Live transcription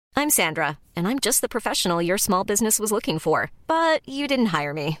I'm Sandra, and I'm just the professional your small business was looking for. But you didn't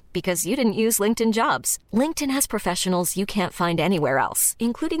hire me because you didn't use LinkedIn Jobs. LinkedIn has professionals you can't find anywhere else,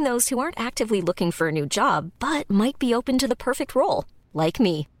 including those who aren't actively looking for a new job, but might be open to the perfect role, like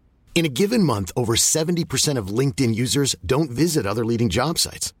me. In a given month, over 70% of LinkedIn users don't visit other leading job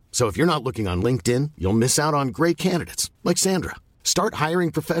sites. So if you're not looking on LinkedIn, you'll miss out on great candidates like Sandra. Start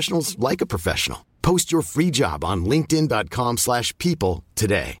hiring professionals like a professional. Post your free job on linkedin.com/people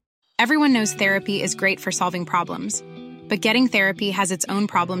today. Everyone knows therapy is great for solving problems, but getting therapy has its own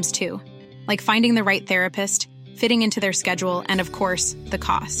problems too, like finding the right therapist, fitting into their schedule, and of course, the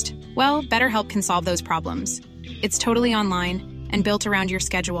cost. Well, BetterHelp can solve those problems. It's totally online and built around your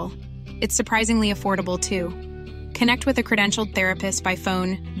schedule. It's surprisingly affordable too. Connect with a credentialed therapist by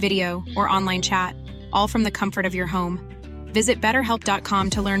phone, video, or online chat, all from the comfort of your home. Visit BetterHelp.com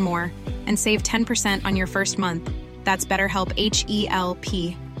to learn more and save 10% on your first month. That's BetterHelp,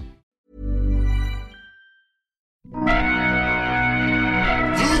 H-E-L-P.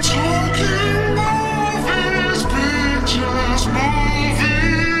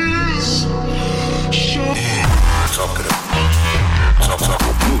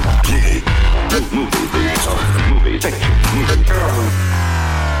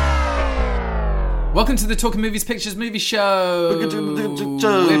 Welcome to the Talking Movies Pictures Movie Show.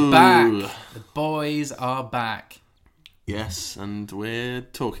 We're back. The boys are back. Yes, and we're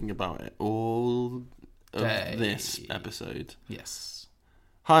talking about it all of this episode. Yes.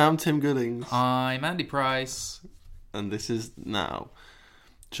 Hi, I'm Tim Goodings. I'm Andy Price. And this is Now.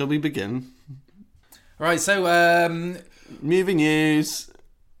 Shall we begin? Right, so movie news.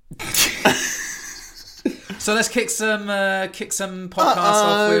 So let's kick some podcasts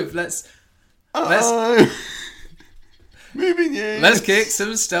off with let's movie news. Let's kick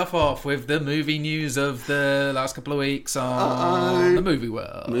some stuff off with the movie news of the last couple of weeks on the movie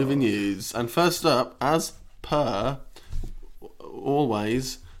world. Movie news. And first up, as per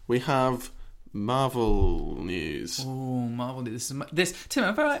always, we have Marvel news. Oh, Marvel news. This Tim,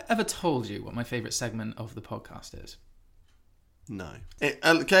 have I ever told you what my favourite segment of the podcast is? No.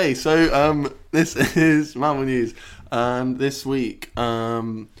 Okay, so this is Marvel news. And this week,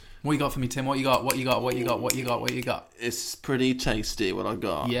 what you got for me, Tim? What you got? It's pretty tasty what I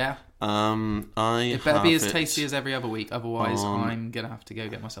got. Yeah. It better be as tasty as every other week, otherwise I'm gonna have to go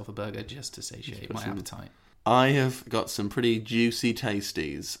get myself a burger just to satiate my appetite. I have got some pretty juicy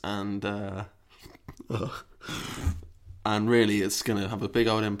tasties, and and really it's gonna have a big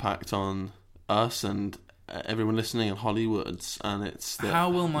old impact on us and everyone listening in Hollywoods. And it's how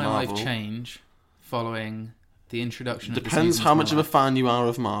will my life change following the introduction of depends how much of a fan you are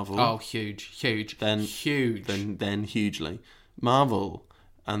of Marvel. Oh, huge. Then hugely. Marvel,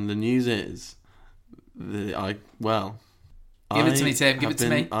 and the news is that give it to me, Tim. Give it to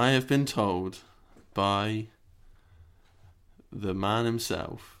me. I have been told by the man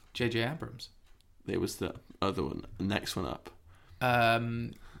himself, J.J. Abrams. It was the other one, the next one up.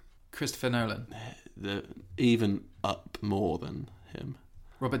 Christopher Nolan. Even up more than him.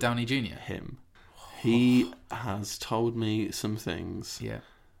 Robert Downey Jr. Him. He has told me some things yeah.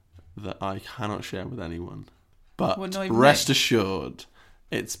 that I cannot share with anyone. But well, rest assured,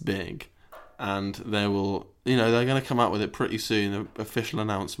 it's big. And they will, they're going to come out with it pretty soon, an official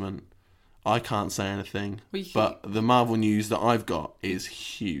announcement. I can't say anything. But the Marvel news that I've got is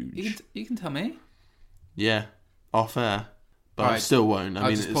huge. You can tell me. Yeah, off air. But right. I still won't. I'll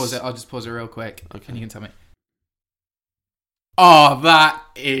just pause it real quick. Okay. And you can tell me. Oh, that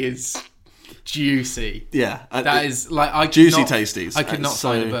is juicy. Yeah. That is like juicy tasties. I could not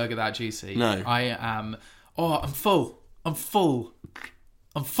find a burger that juicy. No. I am I'm full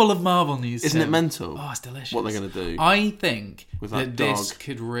of Marvel news. Isn't it mental? Oh, it's delicious. What they're going to do. I think that this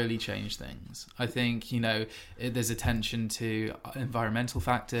could really change things. I think, there's attention to environmental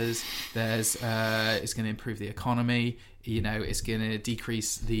factors. There's it's going to improve the economy. It's going to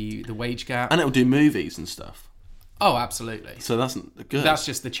decrease the wage gap. And it'll do movies and stuff. Oh, absolutely. So that's good. That's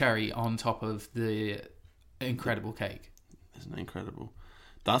just the cherry on top of the incredible cake. Isn't it incredible?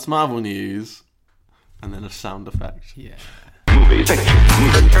 That's Marvel news. And then a sound effect. Yeah.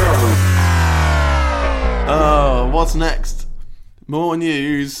 Oh, what's next? More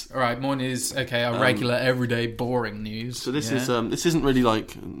news. All right, more news. Okay, our regular, everyday, boring news. So this isn't really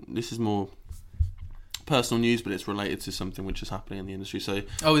this is more personal news, but it's related to something which is happening in the industry. So,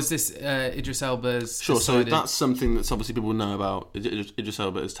 is this Idris Elba's? Sure. Decided... So that's something that's obviously people know about. Idris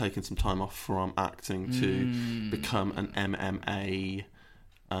Elba has taken some time off from acting to become an MMA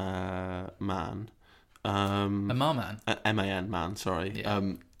man. A man. An MAN man. Sorry. Yeah.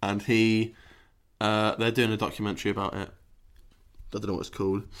 And he, they're doing a documentary about it. I don't know what it's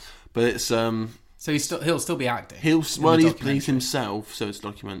called, but it's So he'll still be acting. He's himself, so it's a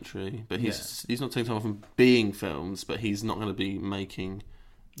documentary. But he's not taking time off from being films, but he's not going to be making.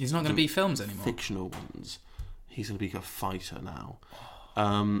 He's not going to be films anymore. Fictional ones. He's going to be a fighter now.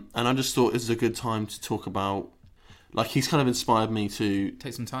 And I just thought this is a good time to talk about. Like, he's kind of inspired me to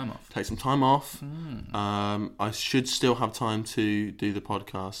take some time off. I should still have time to do the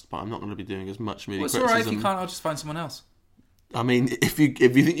podcast, but I'm not going to be doing as much media criticism. It's all right if you can't. I'll just find someone else. I mean, if you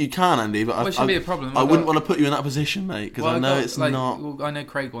think you can, Andy, but it shouldn't be a problem. I wouldn't want to put you in that position, mate, because I know it's not. Well, I know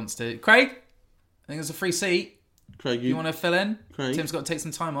Craig wants to. Craig, I think there's a free seat. Craig, you want to fill in? Craig, Tim's got to take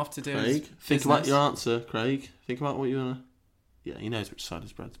some time off to do. Craig, think about your answer, Craig. Think about what you want to. Yeah, he knows which side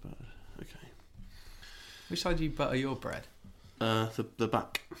his bread's buttered. Okay. Which side do you butter your bread? The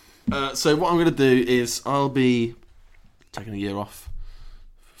back. So what I'm going to do is I'll be taking a year off,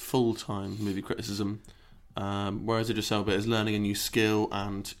 full-time movie criticism, whereas Idris Elba is learning a new skill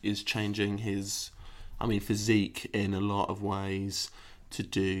and is changing his, physique in a lot of ways to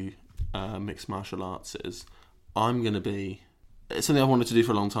do mixed martial arts. I'm going to be... It's something I wanted to do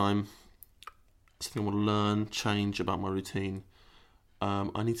for a long time. Something I want to learn, change about my routine.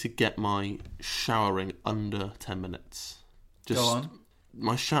 I need to get my showering under 10 minutes. Go on.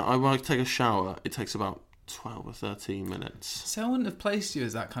 When I take a shower, it takes about 12 or 13 minutes. So I wouldn't have placed you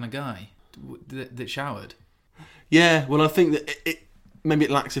as that kind of guy that showered. Yeah, well, I think that maybe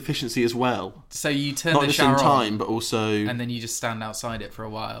it lacks efficiency as well. So you turn not the just shower in time, on, but also... And then you just stand outside it for a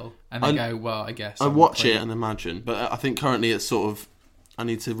while, and then go, well, I guess... I watch it and imagine, but I think currently it's sort of... I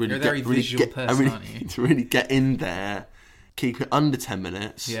need to really... You're a very visual person, aren't you? Need to really get in there, keep it under 10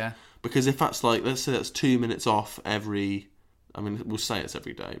 minutes. Yeah. Because if that's let's say that's 2 minutes off every... we'll say it's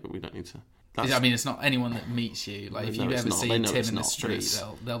every day, but we don't need to... it's not anyone that meets you. Like, if you ever see Tim in the street,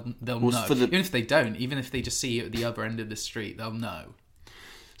 they'll know. Even if they don't, even if they just see you at the other end of the street, they'll know.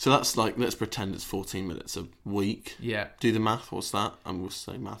 So that's let's pretend it's 14 minutes a week. Yeah. Do the math, what's that? And we'll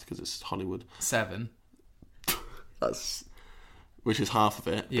say math because it's Hollywood. 7. Which is half of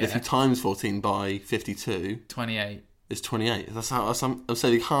it. Yeah. But if you times 14 by 52... 28. It's 28. I'm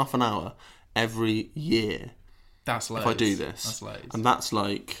saying half an hour every year. That's loads. If I do this. That's loads. And that's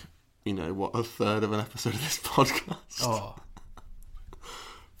a third of an episode of this podcast. Oh.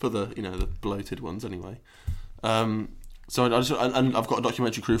 For the bloated ones anyway. So I've got a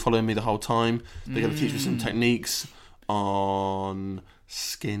documentary crew following me the whole time. They're going to teach me some techniques on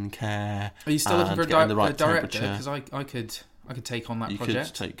skincare. Are you still looking for a director? Because I could take on that project. You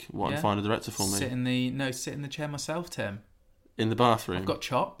could take and find a director for me. Sit in the chair myself, Tim. In the bathroom. I've got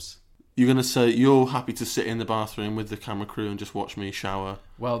chops. You're going to say you're happy to sit in the bathroom with the camera crew and just watch me shower?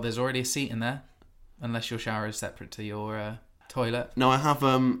 Well, there's already a seat in there, unless your shower is separate to your toilet. No, I have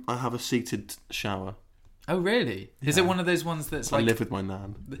a seated shower. Oh, really? Yeah. Is it one of those ones that's like... I live with my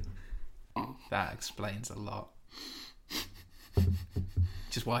nan. That explains a lot.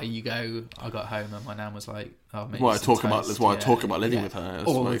 Just why you go, I got home and my nan was like, oh, maybe I talk about living with her. That's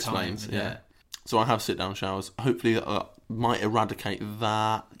all what the explains. time. Yeah. So I have sit-down showers. Hopefully that might eradicate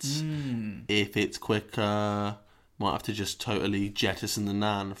that. If it's quicker, might have to just totally jettison the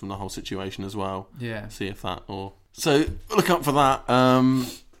nan from the whole situation as well. Yeah. See if that or... So look up for that.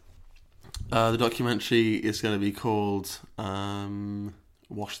 The documentary is going to be called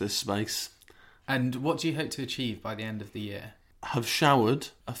Wash This Space. And what do you hope to achieve by the end of the year? Have showered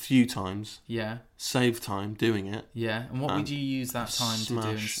a few times. Yeah. Save time doing it. Yeah. And what would you use that time to do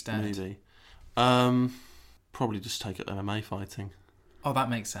instead? Movie. Probably just take up MMA fighting. Oh, that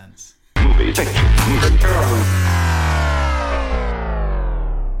makes sense.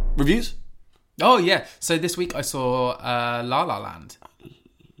 Reviews? Oh, yeah. So this week I saw La La Land.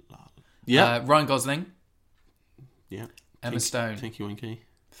 Yeah. Ryan Gosling. Yeah. Emma Stone. Tinky Winky.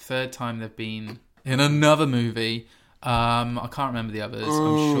 Third time they've been in another movie. I can't remember the others.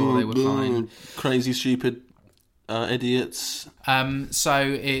 I'm sure they were fine. Crazy, stupid idiots. So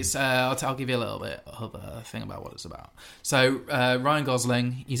it's... I'll give you a little bit of a thing about what it's about. So Ryan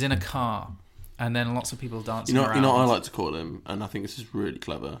Gosling, he's in a car, and then lots of people dancing around. You know what I like to call him, and I think this is really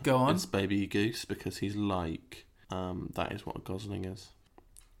clever. Go on. It's Baby Goose, because he's like... that is what Gosling is.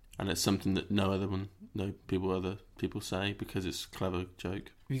 And it's something that other people say, because it's a clever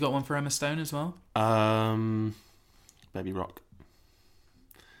joke. You got one for Emma Stone as well? Baby Rock.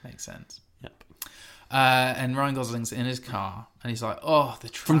 Makes sense. Yep. And Ryan Gosling's in his car, and he's like, "Oh, the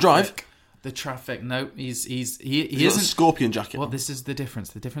traffic." From Drive? The traffic. No, he He's isn't. got a scorpion jacket. Well, this is the difference.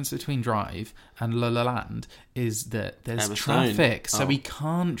 The difference between Drive and La La Land is that there's Emma traffic, Stone. so he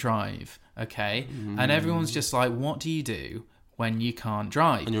can't drive. Okay, and everyone's just like, "What do you do when you can't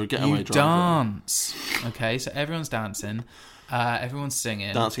drive?" And you're a getaway you driver. dance. Okay, so everyone's dancing. Everyone's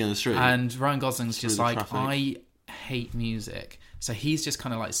singing. Dancing in the street. And Ryan Gosling's just like, traffic. I hate music. So he's just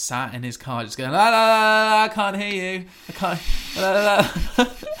kind of like sat in his car just going, la la la la, I can't hear you. I can't, la la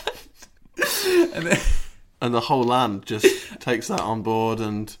la. And the whole land just takes that on board.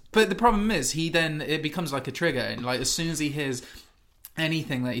 But the problem is, it becomes like a trigger. And like as soon as he hears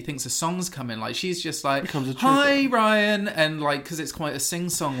anything that he thinks a song's coming, like she's just like, hi Ryan, and like because it's quite a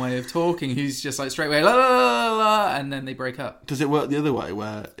sing-song way of talking, he's just like straight away la la la la, and then they break up. Does it work the other way,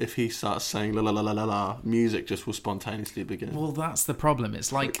 where if he starts saying la la la la la la, music just will spontaneously begin? Well, that's the problem.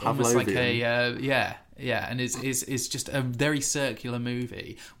 It's like almost like a and it's just a very circular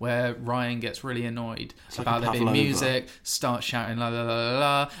movie where Ryan gets really annoyed about there being music, starts shouting la la la la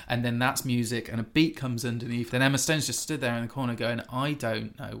la, and then that's music, and a beat comes underneath. Then Emma Stone's just stood there in the corner going, I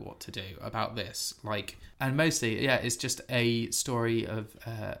don't know what to do about this. Like, and mostly, it's just a story of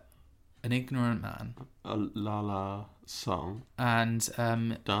an ignorant man, a la la song, and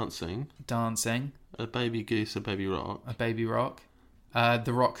dancing, a baby goose, a baby rock.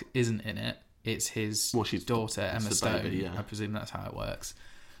 The Rock isn't in it. It's his daughter, Emma Stone. Baby, I presume that's how it works.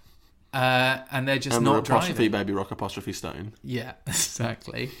 And they're just Emma not driving. Baby Rock / Stone. Yeah,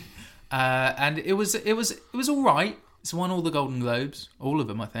 exactly. And it was all right. It's won all the Golden Globes, all of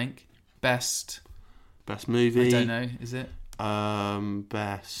them, I think. Best movie. I don't know. Is it?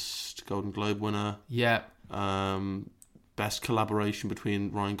 Best Golden Globe winner. Yeah. Best collaboration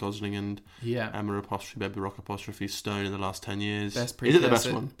between Ryan Gosling and Emma / Baby Rock / Stone in the last 10 years. Is it the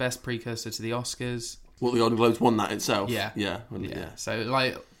best one? Best precursor to the Oscars. Well, the Golden Globes won that itself. Yeah. Yeah.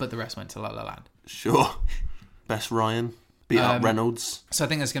 So, but the rest went to La La Land. Sure. Best Ryan. Beat out Reynolds. So I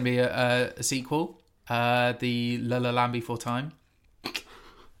think there's going to be a sequel. The La La Land Before Time. Okay.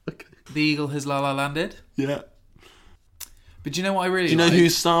 The Eagle has La La Landed. Yeah. But do you know what I really Do you know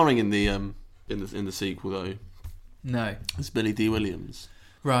who's starring in the sequel, though? No. It's Billy D. Williams.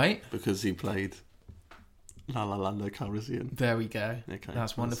 Right. Because he played La La Land Calrissian. There we go. Okay,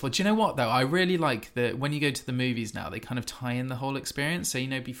 that's wonderful. Do you know what, though? I really like that when you go to the movies now, they kind of tie in the whole experience. So,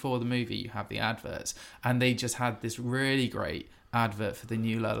 before the movie, you have the adverts. And they just had this really great advert for the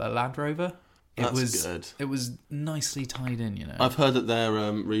new La La Land Rover. That's good. It was nicely tied in, I've heard that they're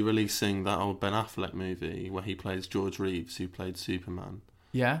re-releasing that old Ben Affleck movie where he plays George Reeves, who played Superman.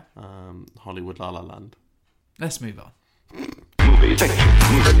 Yeah? Hollywood La La Land. Let's move on. You can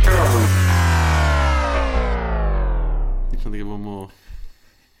think of one more.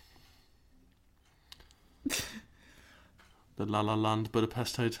 The La La Land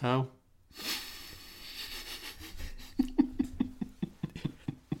Budapest Hotel.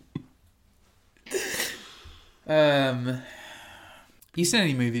 You seen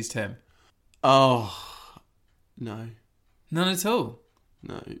any movies, Tim? Oh, no. None at all?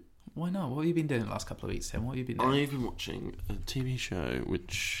 No. Why not? What have you been doing the last couple of weeks, Tim? What have you been doing? I've been watching a TV show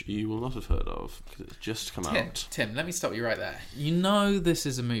which you will not have heard of because it's just come out. Tim, let me stop you right there. You know this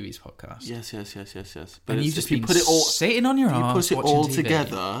is a movies podcast. Yes. But and you've just been sitting on your arse watching TV. You put it all TV.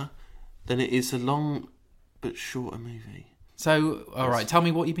 together, then it is a long but shorter movie. So, all right, tell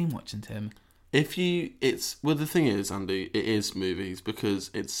me what you've been watching, Tim. The thing is, Andy, it is movies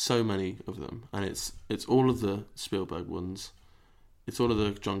because it's so many of them, and it's all of the Spielberg ones. It's all of the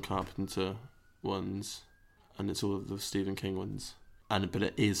John Carpenter ones, and it's all of the Stephen King ones. But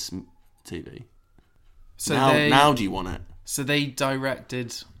it is TV. So now do you want it? So they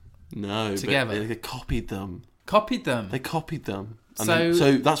directed together? But they copied them. Copied them? They copied them.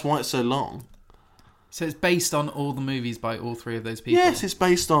 So that's why it's so long. So it's based on all the movies by all three of those people? Yes, it's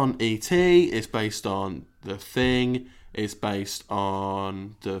based on E.T., it's based on The Thing, it's based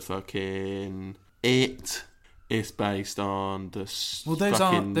on the fucking It... It's based on the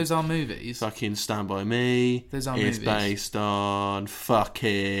those are movies. Fucking Stand By Me. Those are movies. It's based on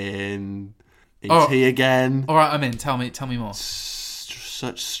fucking E.T. again. All right, I'm in. Tell me more.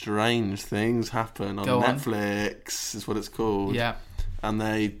 Such strange things happen on Netflix. Is what it's called. Yeah. And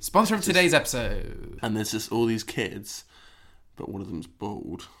they sponsor of today's episode. And there's just all these kids, but one of them's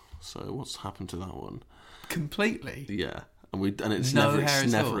bald. So what's happened to that one? Completely. Yeah. And it's never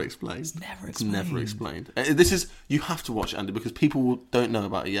explained. It's never explained. This is, you have to watch it, Andy, because people don't know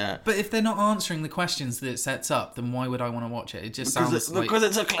about it yet. But if they're not answering the questions that it sets up, then why would I want to watch it? It just because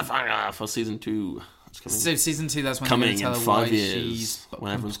it's a cliffhanger for season 2. So season 2, that's when you're going to tell her why she's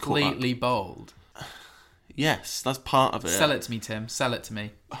completely bold. Yes, that's part of it. Sell it to me, Tim. Sell it to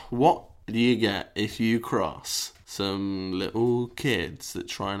me. What do you get if you cross some little kids that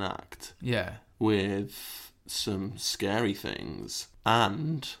try and act? Yeah. With some scary things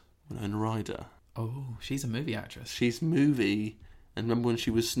and Winona Ryder. Oh, she's a movie actress. She's movie. And remember when she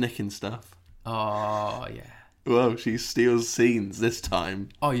was snicking stuff? Oh, yeah. Well, she steals scenes this time.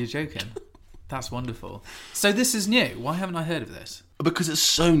 Oh, you're joking? That's wonderful. So this is new. Why haven't I heard of this? Because it's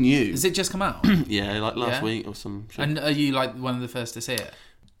so new. Has it just come out? Yeah, like last week or some shit. And are you like one of the first to see it?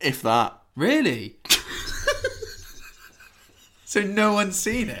 If that. Really? So no one's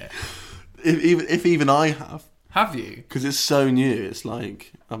seen it? If even I have. Have you? Because it's so new. It's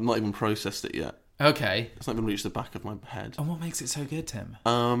like, I've not even processed it yet. Okay. It's not even reached the back of my head. And what makes it so good, Tim?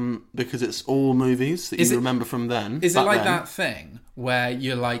 Because it's all movies that you remember from then. Is it like that thing where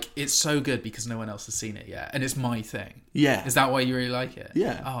you're like, it's so good because no one else has seen it yet, and it's my thing? Yeah. Is that why you really like it?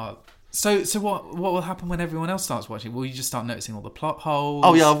 Yeah. Oh, so what will happen when everyone else starts watching? Will you just start noticing all the plot holes?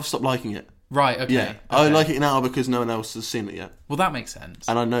 Oh yeah, I'll stop liking it. Right, okay. Yeah, okay. I like it now because no one else has seen it yet. Well, that makes sense.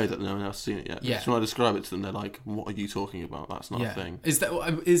 And I know that no one else has seen it yet. Yeah. Because when I describe it to them, they're like, what are you talking about? That's not a thing. Is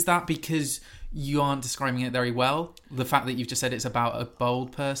that because you aren't describing it very well? The fact that you've just said it's about a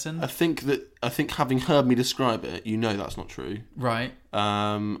bold person? I think having heard me describe it, you know that's not true. Right.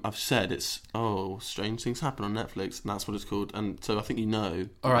 I've said it's, Strange Things Happen on Netflix, and that's what it's called. And so I think you know.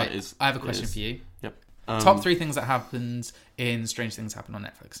 All right, I have a question for you. Yep. Top 3 things that happens in Strange Things Happen on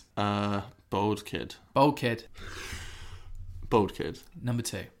Netflix. Bold kid. Bold kid. Bold kid. Number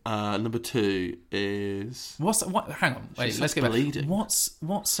 2. Number 2 is... Hang on, wait, let's go back.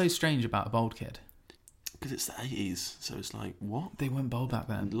 What's so strange about a bold kid? Because it's the 80s, so it's like, what? They weren't bold back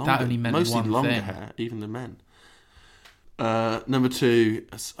then. Longer, that only meant mostly one longer thing. hair, even the men. Number 2,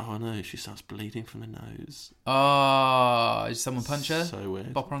 no, she starts bleeding from the nose. Oh, did someone punch her? So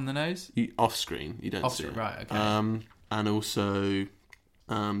weird. Bop her on the nose? Off screen, you don't see it. Right, okay. And also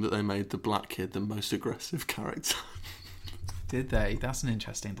that they made the black kid the most aggressive character. Did they? That's an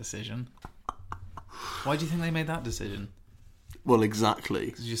interesting decision. Why do you think they made that decision? Well, exactly.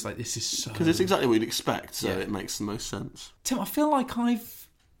 Because you're just like, this is so... Because it's exactly what you'd expect, so it makes the most sense. Tim, I feel like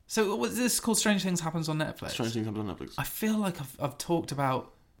So what's this called? Strange Things Happens on Netflix? Strange Things Happen on Netflix. I feel like I've talked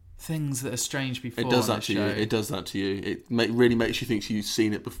about things that are strange before. It does that to you. It does that to you. It really makes you think you've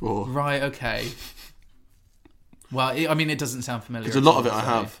seen it before. Right, okay. Well, it doesn't sound familiar. Because a lot of it I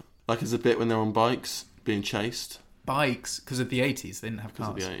have. Like, there's a bit when they're on bikes, being chased. Bikes? Because of the 80s, they didn't have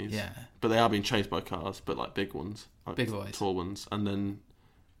cars. Because of the 80s. Yeah. But they are being chased by cars, but like big ones. Like big boys. Tall ones. And then,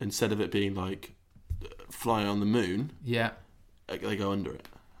 instead of it being like, fly on the moon, they go under it.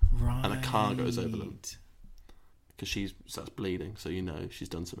 Right. And a car goes over them. Because she starts bleeding, so you know she's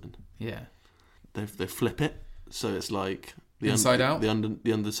done something. Yeah. They flip it, so it's like... Inside out? The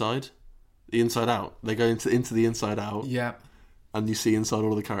underside. The inside out. They go into the inside out. Yeah. And you see inside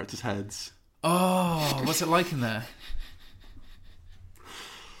all the characters' heads. Oh, what's it like in there?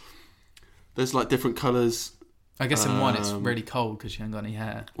 There's like different colours. I guess in one it's really cold because she hasn't got any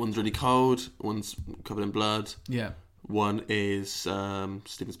hair. One's really cold, one's covered in blood. Yeah. One is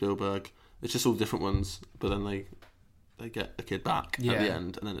Steven Spielberg. It's just all different ones, but then they get the kid back at the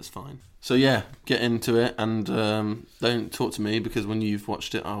end, and then it's fine. So yeah, get into it, and don't talk to me, because when you've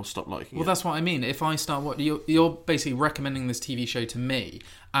watched it, I'll stop liking it. Well, that's what I mean. If I start you're basically recommending this TV show to me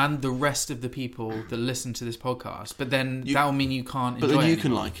and the rest of the people that listen to this podcast, but then that will mean you can't enjoy it. But then you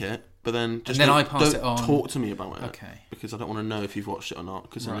can like it, but then just I pass it on. Talk to me about it. Okay. Because I don't want to know if you've watched it or not,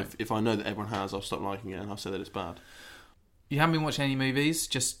 because if I know that everyone has, I'll stop liking it, and I'll say that it's bad. You haven't been watching any movies?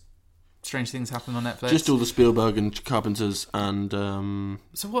 Just Strange Things Happen on Netflix? Just all the Spielberg and Carpenters and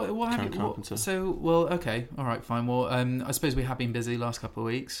so what have you... Carpenter. Okay, all right, fine. Well, I suppose we have been busy the last couple of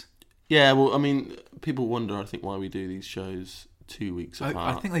weeks. Yeah, well, I mean, people wonder, I think, why we do these shows 2 weeks apart.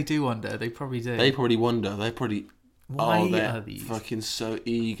 I think they do wonder. They probably do. They probably wonder. They probably... Why are these? Fucking so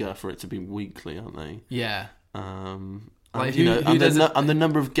eager for it to be weekly, aren't they? Yeah. Like, and the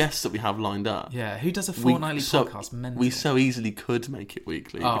number of guests that we have lined up. Yeah, who does a fortnightly podcast? Mental. We so easily could make it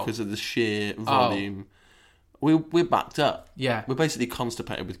weekly because of the sheer volume. We're backed up. Yeah. We're basically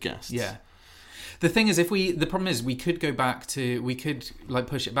constipated with guests. Yeah. The thing is, the problem is we could like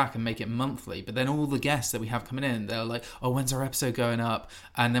push it back and make it monthly, but then all the guests that we have coming in, they're like, oh, when's our episode going up?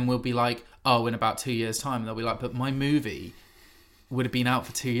 And then we'll be like, oh, in about 2 years' time. And they'll be like, but my movie would have been out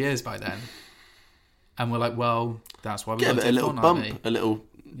for 2 years by then. And we're like, well, that's why we got a little bump, a little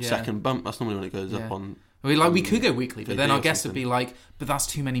second bump. That's normally when it goes up on. We could go weekly, but then our guests would be like, but that's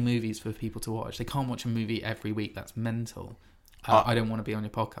too many movies for people to watch. They can't watch a movie every week. That's mental. I don't want to be on your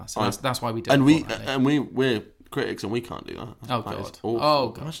podcast. So that's why we do. And we're critics, and we can't do that. Oh god! Oh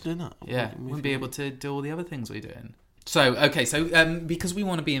god! Imagine doing that. Yeah, we wouldn't be able to do all the other things we're doing. So because we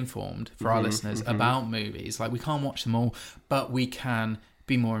want to be informed for our listeners about movies, like we can't watch them all, but we can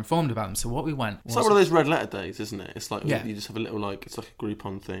be more informed about them. So what we went was... It's like one of those red letter days, isn't it? It's like you just have a little, like, it's like a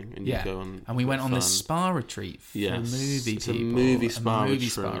Groupon thing, and you go on... And we went on this spa retreat for movie people. A movie spa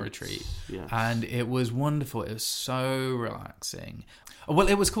retreat. Yes. And it was wonderful. It was so relaxing. Well,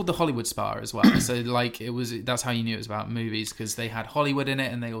 it was called the Hollywood Spa as well. So, like, that's how you knew it was about movies, because they had Hollywood in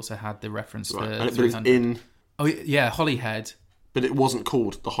it, and they also had the reference for 300. But it's in... Oh, yeah, Hollyhead. But it wasn't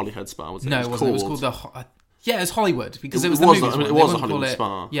called the Hollyhead Spa, was it? No, it wasn't. It was called the... Yeah, it was Hollywood, because it was the movies. It was a Hollywood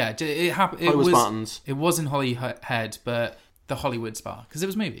Spa. Yeah, it happened. Hollywood Spartans. It was in Hollyhead, but the Hollywood Spa, because it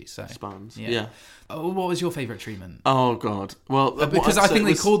was movies. So Spartans. Yeah. Yeah. What was your favourite treatment? Oh God. Well, because I think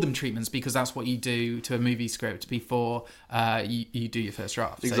they called them treatments because that's what you do to a movie script before you do your first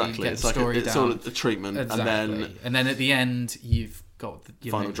draft. Exactly. So you get it's the story it's down. all a treatment, Exactly. And then at the end you've got the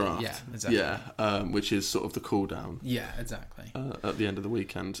final draft. Yeah, exactly. Yeah, which is sort of the cool down. Yeah, exactly. At the end of the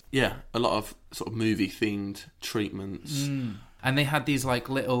weekend. Yeah, a lot of sort of movie themed treatments. And they had these like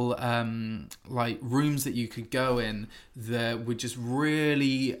little like rooms that you could go in that were just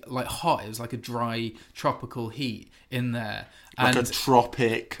really like hot. It was like a dry tropical heat in there. Like a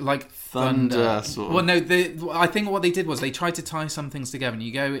tropic, like thunder sort of. Well, no, I think what they did was they tried to tie some things together. And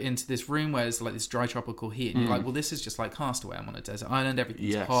you go into this room where it's like this dry tropical heat, and you're like, well, this is just like Castaway. I'm on a desert island.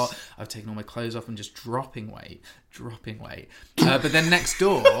 Everything's hot. I've taken all my clothes off and just dropping weight. But then next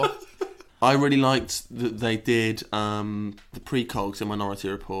door. I really liked that they did the precogs in Minority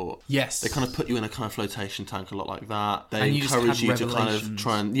Report. Yes. They kind of put you in a kind of flotation tank, a lot like that. They encourage you to kind of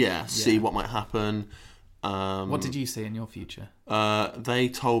try and see what might happen. What did you see in your future? They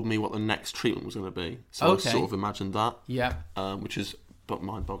told me what the next treatment was going to be. So I sort of imagined that. Yeah. Which is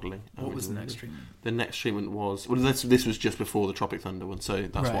mind-boggling. What was the next treatment? The next treatment was... Well, this was just before the Tropic Thunder one, so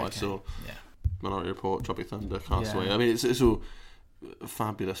that's what I saw. Yeah. Minority Report, Tropic Thunder, Castaway. Yeah. I mean, it's all...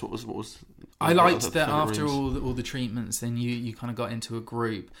 fabulous. What was I liked that after all the treatments, then you kind of got into a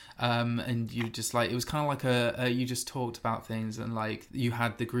group, and you just like, it was kind of like you just talked about things, and like you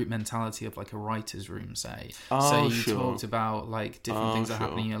had the group mentality of like a writer's room, say. So you talked about like different things that are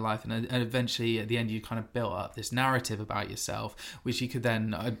happening in your life, and eventually at the end you kind of built up this narrative about yourself, which you could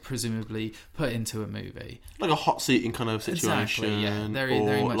then presumably put into a movie, like a hot seating kind of situation. Exactly, yeah, very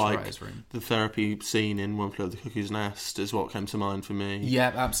much like writer's room. The therapy scene in One Flew Over the Cuckoo's Nest is what came to mind for me.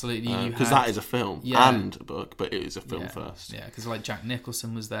 Yeah, absolutely. Because that is a film and a book, but it is a film first. Yeah, because like Jack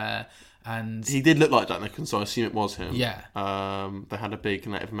Nicholson was there, and he did look like Jack Nicholson, so I assume it was him. Yeah. They had a big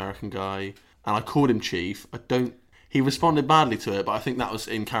Native American guy, and I called him Chief. He responded badly to it, but I think that was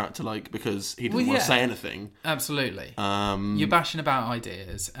in character, like, because he didn't want to say anything. Absolutely. You're bashing about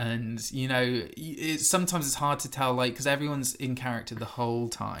ideas, and you know, sometimes it's hard to tell, like, because everyone's in character the whole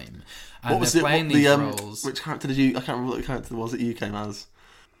time, and they're playing these roles. Which character did you? I can't remember what character was that you came as.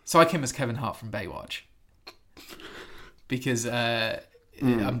 So I came as Kevin Hart from Baywatch, because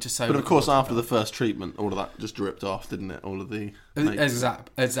I'm just so. But of course, after the first treatment, all of that just dripped off, didn't it? All of the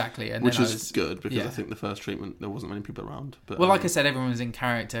exactly, and which is good because I think the first treatment there wasn't many people around. But like I said, everyone was in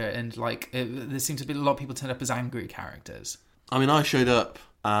character, and like there seemed to be a lot of people turned up as angry characters. I mean, I showed up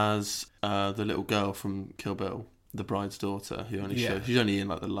as the little girl from Kill Bill, the bride's daughter, who only she's only in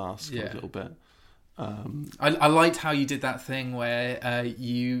like the last little bit. I liked how you did that thing where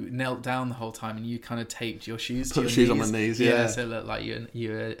you knelt down the whole time and you kind of taped your shoes to your shoes knees. on my knees, so it looked like you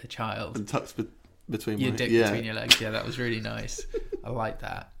were a child. And tucked between your dick between your legs. Yeah, that was really nice. I like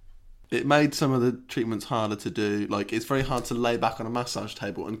that. It made some of the treatments harder to do. Like, it's very hard to lay back on a massage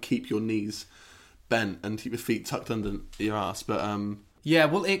table and keep your knees bent and keep your feet tucked under your ass. But yeah,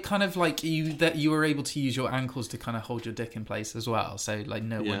 well, it kind of like you were able to use your ankles to kind of hold your dick in place as well. So like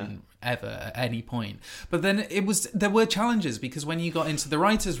no one ever at any point. But then there were challenges because when you got into the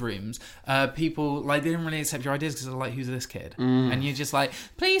writers' rooms, people like they didn't really accept your ideas because they're like, "Who's this kid?" And you're just like,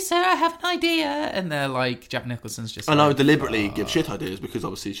 "Please, sir, I have an idea." And they're like, Jack Nicholson's just. And I would deliberately give shit ideas because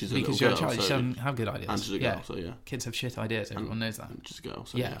obviously she's a little girl. Because you're a child, she doesn't have good ideas. And she's a girl, so yeah. Kids have shit ideas. Everyone knows that. And she's a girl,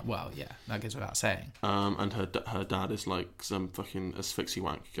 so well, that goes without saying. And her dad is like some fucking asphyxie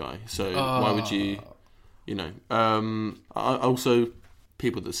wank guy. So why would you know? I also.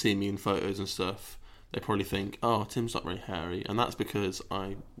 People that see me in photos and stuff, they probably think, oh, Tim's not very hairy, and that's because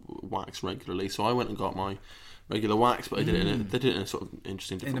I wax regularly. So I went and got my regular wax, but they did it in a sort of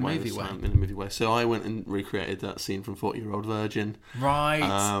interesting different way. In a movie way. So I went and recreated that scene from 40-Year-Old Virgin. Right.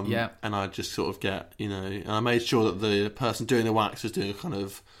 And I just sort of get, and I made sure that the person doing the wax was doing a kind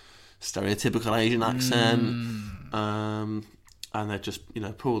of stereotypical Asian accent. And they'd just,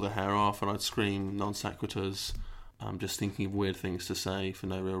 pull the hair off, and I'd scream non sequiturs. I'm just thinking of weird things to say for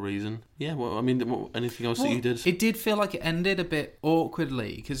no real reason. Yeah, well, I mean, anything else that you did? It did feel like it ended a bit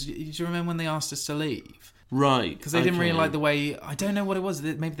awkwardly, because do you remember when they asked us to leave? Right. Because they didn't really like the way... I don't know what it was.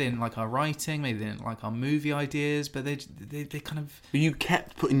 Maybe they didn't like our writing. Maybe they didn't like our movie ideas. But they kind of... You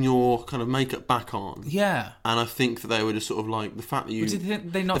kept putting your kind of makeup back on. Yeah. And I think that they were just sort of like... The fact that you...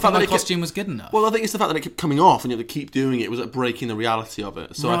 Did they not think the costume was good enough? Well, I think it's the fact that it kept coming off and you had to keep doing it. It was like breaking the reality of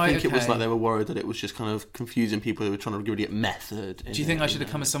it. So I think it was like they were worried that it was just kind of confusing people who were trying to really get method. Do you think I should have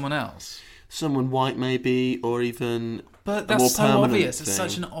come as someone else? Someone white, maybe, or even... But that's so obvious. It's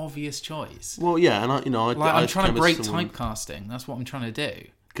such an obvious choice. Well, yeah, and I'm trying to break typecasting. That's what I'm trying to do.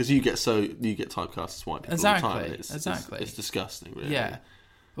 Because you get typecast as white people all the time. Exactly. It's disgusting, really. Yeah.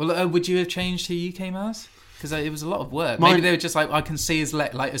 Well, would you have changed who you came as? Because it was a lot of work. Maybe they were just like, I can see his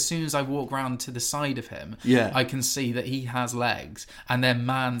leg. Like, as soon as I walk round to the side of him, I can see that he has legs, and they're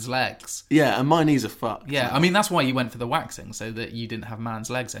man's legs. Yeah, and my knees are fucked. Yeah, I mean, that's why you went for the waxing, so that you didn't have man's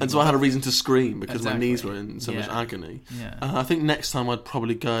legs anymore. And so I had a reason to scream, because my knees were in so much agony. Yeah. I think next time I'd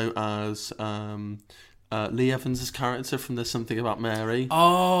probably go as Lee Evans' character from There's Something About Mary.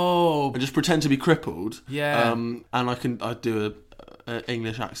 Oh! I just pretend to be crippled. Yeah. And I'd do an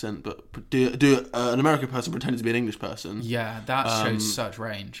English accent, but do an American person pretending to be an English person. Yeah, that shows such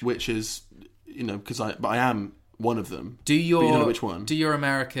range. Which is, because I am one of them. But you don't know which one. Do your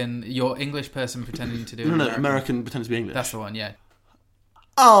English person pretending to do No, American pretending to be English. That's the one, yeah.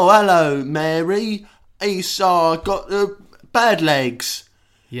 Oh, hello, Mary. Esau got bad legs.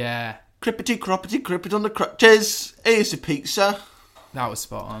 Yeah. Crippity, croppity, crippity on the crutches. Here's a pizza. That was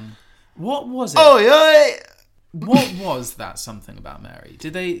spot on. What was it? Oi, oi! What was that Something About Mary?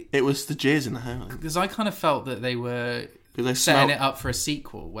 Did they... It was the jizz in the hair. Because I kind of felt that they were setting it up for a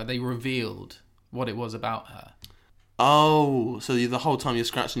sequel where they revealed what it was about her. Oh, so the whole time you're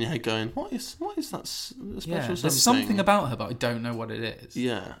scratching your head going, what is that special something? There's something about her, but I don't know what it is.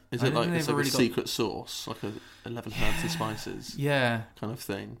 Yeah. Is it like it's like a secret sauce? Like a 11 herbs and spices? Yeah. Kind of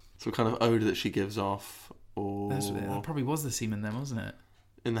thing. Some kind of odour that she gives off, or... That probably was the semen then, wasn't it?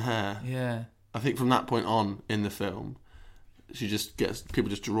 In the hair? Yeah. I think from that point on in the film, she just gets people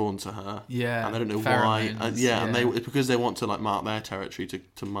just drawn to her. Yeah, and they don't know why. And it's because they want to like mark their territory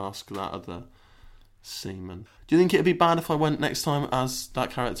to mask that other semen. Do you think it'd be bad if I went next time as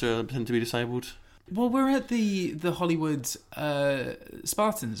that character and pretend to be disabled? Well, we're at the Hollywood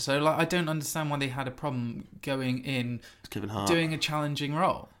Spartans, so I don't understand why they had a problem going in doing a challenging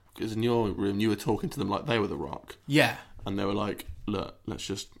role. Because in your room, you were talking to them like they were The Rock. Yeah, and they were like, "Look, let's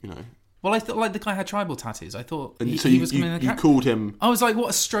just Well, I thought the guy had tribal tattoos. I thought he was coming in. You called him. I was like, what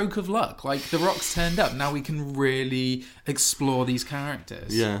a stroke of luck! Like The Rock's turned up. Now we can really explore these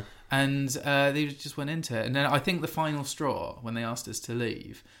characters. Yeah. And they just went into it. And then I think the final straw, when they asked us to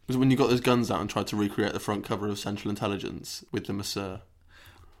leave... was when you got those guns out and tried to recreate the front cover of Central Intelligence with the masseur.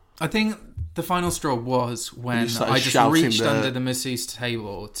 I think the final straw was when I just reached under the masseuse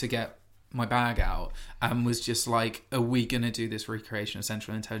table to get my bag out and was just like, are we going to do this recreation of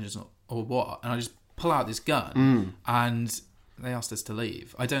Central Intelligence or what? And I just pull out this gun and they asked us to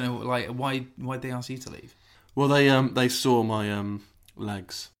leave. I don't know, like, why'd they ask you to leave? Well, they saw my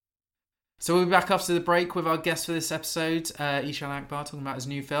legs. So we'll be back after the break with our guest for this episode, Eshaan Akbar, talking about his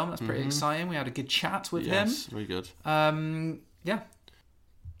new film. That's pretty exciting. We had a good chat with him. Yes, very good. Yeah.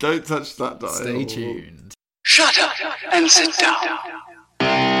 Don't touch that dial. Stay tuned. Shut up and sit down.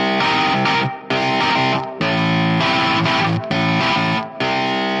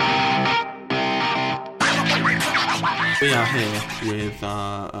 We are here with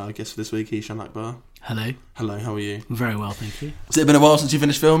our guest for this week, Eshaan Akbar. Hello. Hello, how are you? Very well, thank you. Has it been a while since you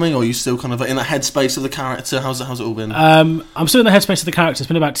finished filming, or are you still kind of in that headspace of the character? How's it all been? I'm still in the headspace of the character. It's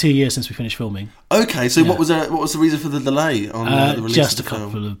been about 2 years since we finished filming. Okay, so what was the reason for the delay on the release just of the film?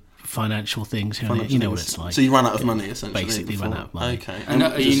 Just a couple of financial things. You know what it's like. So you ran out of money, essentially? Basically ran out of money. Okay. And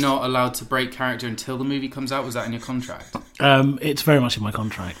are you not allowed to break character until the movie comes out? Was that in your contract? It's very much in my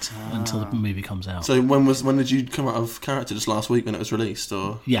contract until the movie comes out. So when did you come out of character? Just last week when it was released?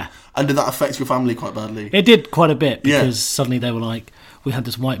 Or yeah. And did that affect your family quite badly? It did quite a bit, because suddenly they were like, we had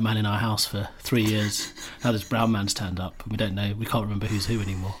this white man in our house for 3 years. Now this brown man's turned up, and we can't remember who's who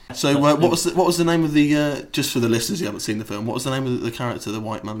anymore. So what was the name of the just for the listeners who haven't seen the film? What was the name of the character, the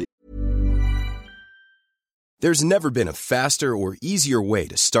white man? There's never been a faster or easier way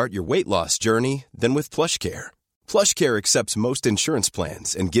to start your weight loss journey than with PlushCare. PlushCare accepts most insurance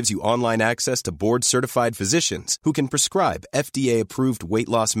plans and gives you online access to board-certified physicians who can prescribe FDA-approved weight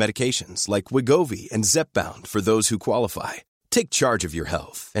loss medications like Wegovy and Zepbound for those who qualify. Take charge of your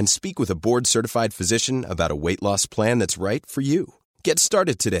health and speak with a board-certified physician about a weight loss plan that's right for you. Get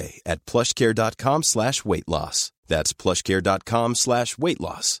started today at plushcare.com/weightloss. That's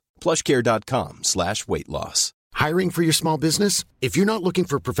plushcare.com/weightloss. plushcare.com/weightloss. Hiring for your small business? If you're not looking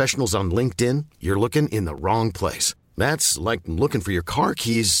for professionals on LinkedIn, you're looking in the wrong place. That's like looking for your car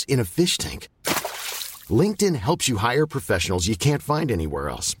keys in a fish tank. LinkedIn helps you hire professionals you can't find anywhere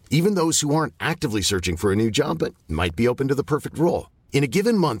else, even those who aren't actively searching for a new job but might be open to the perfect role. In a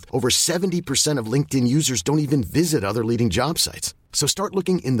given month, over 70% of LinkedIn users don't even visit other leading job sites. So start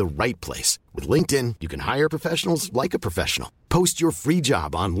looking in the right place. With LinkedIn, you can hire professionals like a professional. Post your free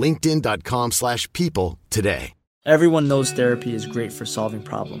job on linkedin.com/people today. Everyone knows therapy is great for solving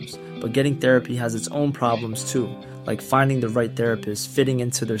problems, but getting therapy has its own problems too, like finding the right therapist, fitting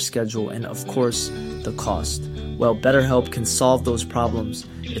into their schedule, and of course, the cost. Well, BetterHelp can solve those problems.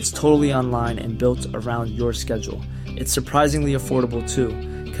 It's totally online and built around your schedule. It's surprisingly affordable too.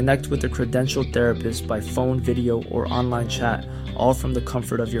 Connect with a credentialed therapist by phone, video, or online chat, all from the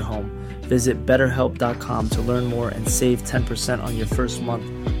comfort of your home. Visit BetterHelp.com to learn more and save 10% on your first month.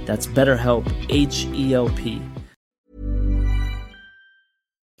 That's BetterHelp, H-E-L-P.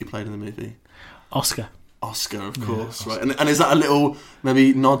 You played in the movie? Oscar, of course, right. And is that a little,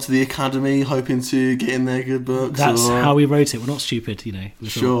 maybe, nod to the Academy, hoping to get in their good books? That's how we wrote it. We're not stupid, you know.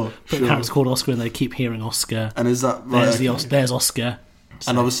 Sure. Characters called Oscar and they keep hearing Oscar. And is that right? There's Oscar. So.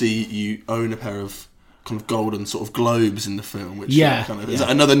 And obviously you own a pair of kind of golden sort of globes in the film, which is that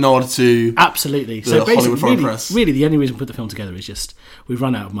another nod to absolutely. The Hollywood Foreign Press? Really, the only reason we put the film together is just we've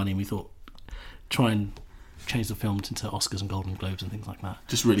run out of money and we thought try and change the film into Oscars and Golden Globes and things like that.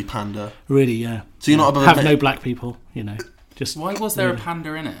 Just really Panda. Really, yeah. So you're not above have no black people, you know. Just why was there a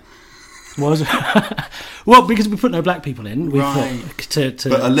panda in it? Was well, because we put no black people in. We right. to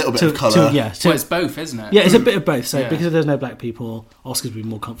but a little bit of colour. Well, it's both, isn't it? Yeah, it's a bit of both. So because there's no black people, Oscars would be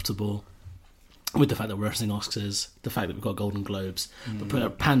more comfortable with the fact that we're wrestling Oscars, the fact that we've got Golden Globes, but put a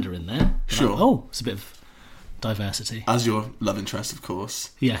panda in there. Sure. Like, it's a bit of diversity. As your love interest, of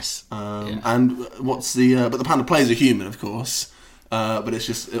course. Yes. And what's the... but the panda plays a human, of course. But it's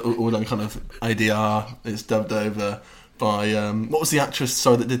just all done kind of ADR. It's dubbed over by... what was the actress,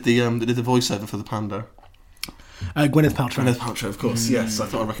 that did the voiceover for the panda? Gwyneth Paltrow. Gwyneth Paltrow, of course. Yes, I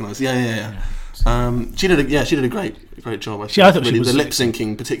thought I recognised. Yeah. She did a great job. I thought really, she was the lip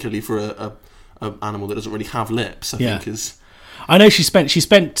syncing, particularly for a animal that doesn't really have lips. I think is. I know she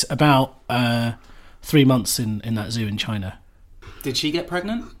spent about 3 months in that zoo in China. Did she get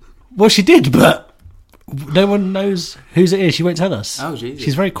pregnant? Well, she did, but no one knows whose it is. She won't tell us. Oh, Jesus.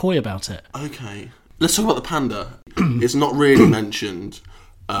 She's very coy about it. Okay, let's talk about the panda. It's not really mentioned.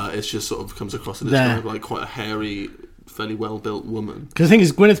 It's just sort of comes across as kind of like quite a hairy, fairly well-built woman. Because the thing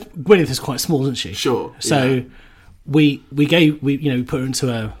is, Gwyneth is quite small, isn't she? Sure. So we put her into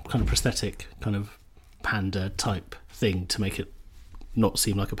a kind of prosthetic kind of panda type thing to make it not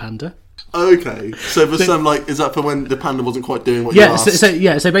seem like a panda. Okay. So for some, is that for when the panda wasn't quite doing what you asked?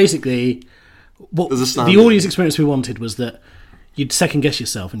 So basically, what the audience experience we wanted was that you'd second guess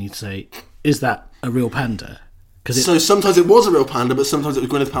yourself and you'd say, "Is that a real panda?" So sometimes it was a real panda, but sometimes it was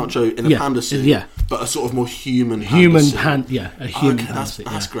Gwyneth Paltrow in a panda suit. Yeah, but a sort of more human panda. A human panda suit.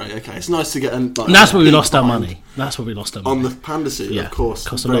 That's great. Okay, it's nice to get. And that's where we lost our money. On the panda suit, of course.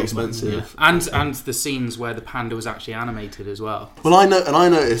 Cost very expensive. And the scenes where the panda was actually animated as well. Well, I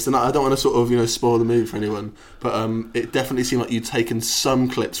noticed, and I don't want to sort of spoil the movie for anyone, but it definitely seemed like you'd taken some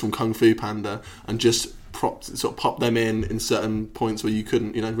clips from Kung Fu Panda and just popped them in certain points where you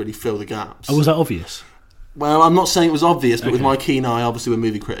couldn't really fill the gaps. Oh, was that obvious? Well, I'm not saying it was obvious, but with my keen eye, obviously we're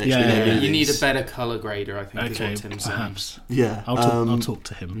movie critics. You need a better colour grader, I think, is what Tim's perhaps. Saying. Yeah. I'll talk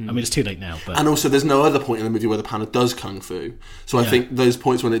to him. I mean, it's too late now. But... And also, there's no other point in the movie where the panda does Kung Fu. So I think those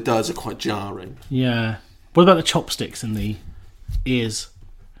points when it does are quite jarring. Yeah. What about the chopsticks in the ears?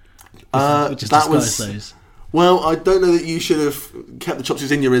 Those. Well, I don't know that you should have kept the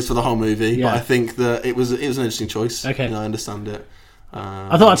chopsticks in your ears for the whole movie, but I think that it was an interesting choice. Okay. I understand it.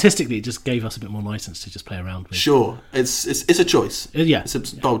 I thought artistically it just gave us a bit more license to just play around with. Sure, it's a choice. It's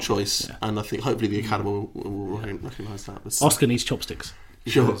a bold choice, and I think hopefully the Academy will recognise that. Oscar needs chopsticks.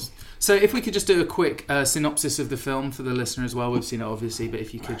 Sure. So if we could just do a quick synopsis of the film for the listener as well. We've seen it obviously, but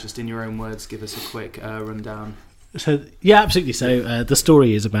if you could just in your own words give us a quick rundown. So absolutely. So the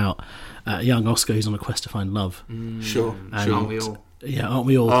story is about a young Oscar who's on a quest to find love. Sure. Aren't we all? Yeah, aren't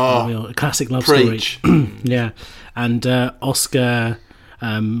we all? A classic love story. Yeah, and Oscar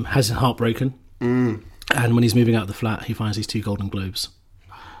has his heart broken, and when he's moving out of the flat, he finds these 2 Golden Globes,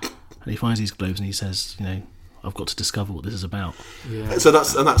 and he finds these globes, and he says, I've got to discover what this is about. Yeah. So that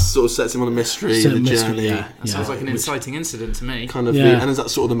sort of sets him on a mystery, the journey. That sounds like an inciting incident to me. Kind of, and is that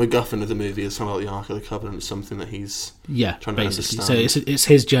sort of the MacGuffin of the movie? It's kind of like the Ark of the Covenant, something that he's trying to understand. So it's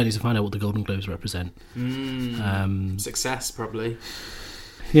his journey to find out what the Golden Globes represent. Success, probably.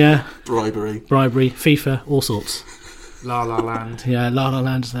 Yeah. Bribery, FIFA, all sorts. La La Land. Yeah, La La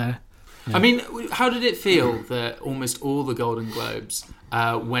Land's there. Yeah. I mean, how did it feel that almost all the Golden Globes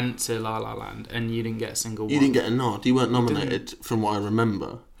went to La La Land and you didn't get a single one? You didn't get a nod. You weren't nominated, from what I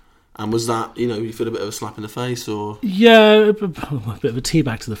remember. And was that, you feel a bit of a slap in the face, or? Yeah, a bit of a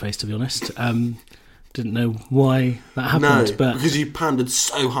teabag to the face, to be honest. Didn't know why that happened, but because you pandered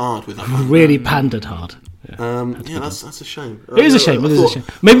so hard with that. Really pandered hard. Yeah, that's a shame. It is a shame. It is a shame.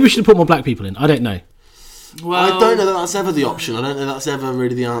 Maybe we should have put more black people in. I don't know. Well, I don't know that that's ever the option. I don't know that's ever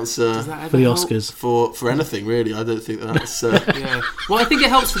really the answer for the Oscars. For anything, really. I don't think that's... Yeah. Well, I think it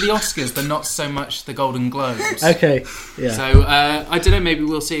helps for the Oscars, but not so much the Golden Globes. Okay, yeah. So, I don't know, maybe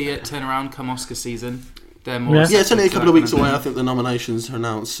we'll see it turn around come Oscar season. They're more it's only a couple of weeks away. I think the nominations are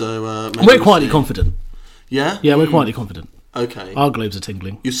announced, so... we're quietly confident. Yeah? Yeah, we're quietly confident. Okay. Our globes are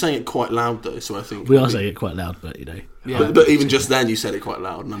tingling. You're saying it quite loud, though, so I think... We are saying it quite loud, but, Yeah. But even just then, you said it quite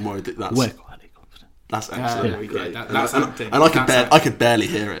loud, and I'm worried that that's... We're quietly confident. That's excellent. Great. And I could barely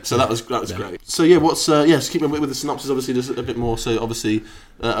hear it, so that was great. So yeah, just keep with the synopsis. Obviously, just a bit more. So obviously,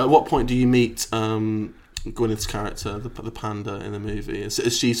 at what point do you meet Gwyneth's character, the panda in the movie?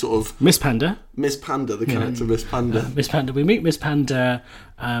 Is she sort of Miss Panda? Miss Panda, the character Miss Panda. Miss Panda. We meet Miss Panda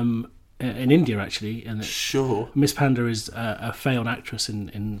in India, actually. And sure. Miss Panda is a failed actress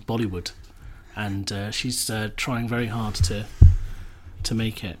in Bollywood, and she's trying very hard to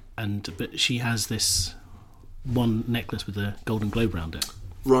make it. But she has this one necklace with a Golden Globe around it.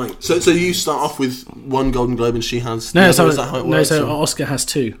 Right. So you start off with one Golden Globe and she has... No, is that how it works? So Oscar has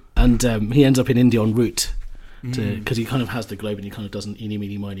two. And he ends up in India en route. Because he kind of has the globe and he kind of doesn't eeny,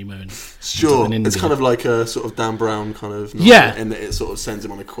 meeny, miny, moe. Sure. It's kind of like a sort of Dan Brown kind of... In that it sort of sends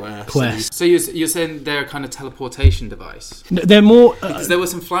him on a quest. So you're saying they're a kind of teleportation device? No, they're more... because there were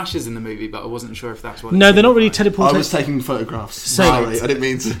some flashes in the movie, but I wasn't sure if that's what... No, they're not really teleportation. I was taking photographs. Sorry, I didn't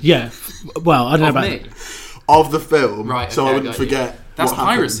mean to... Yeah. Well, I don't know about... me? Of the film. Right, okay, so I wouldn't forget That's what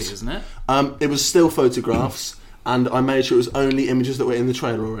happened. piracy, isn't it? It was still photographs, and I made sure it was only images that were in the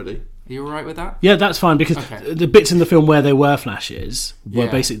trailer already. Are you alright with that? Yeah, that's fine, because the bits in the film where there were flashes were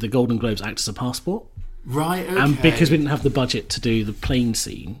basically the Golden Globes act as a passport. Right, okay. And because we didn't have the budget to do the plane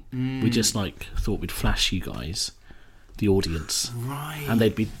scene, we just thought we'd flash you guys, the audience. Right. And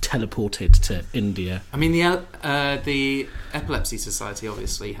they'd be teleported to India. I mean, the Epilepsy Society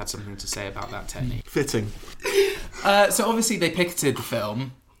obviously had something to say about that technique. Fitting. So obviously they picketed the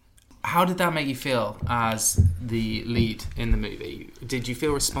film. How did that make you feel as the lead in the movie? Did you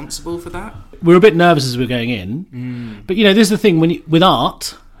feel responsible for that? We were a bit nervous as we were going in. But, this is the thing, with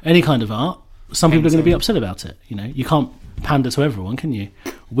art, any kind of art, some people are going to be upset about it. You can't pander to everyone, can you?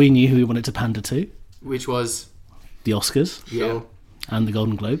 We knew who we wanted to pander to. Which was? The Oscars. Yeah. And the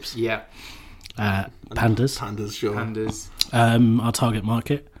Golden Globes. Yeah. Pandas. Pandas, sure. Pandas. Our target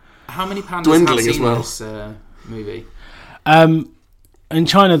market. How many pandas Dwindling have seen as well. This movie? In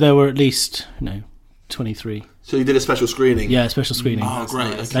China, there were at least 23. So you did a special screening? Yeah, a special screening. Oh,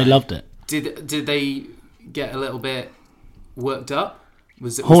 great. Okay. They loved it. Did they get a little bit worked up?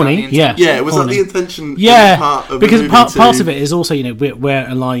 Was horny? That yeah. Was horny. That the intention? Yeah, part of because the movie part of it is also we're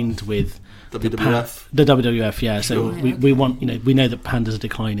aligned with WWF. The WWF, yeah. So Sure. we want we know that pandas are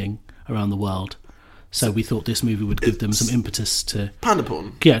declining around the world. So we thought this movie would give them some impetus to panda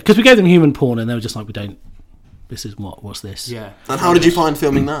porn. Yeah, because we gave them human porn and they were just like, we don't. This is what's this? Yeah. And how did you find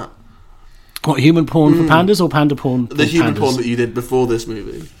filming that? What, human porn for pandas or panda porn? The human pandas? porn that you did before this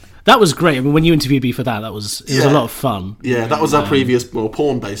movie. That was great. I mean, when you interviewed me for that, it was a lot of fun. Yeah, that was our previous more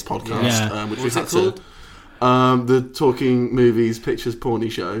porn-based podcast, which was called? The Talking Movies Pictures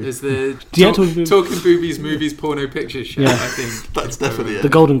Porny Show. Is the Talking Movies Porno Pictures Show, I think. That's definitely it. The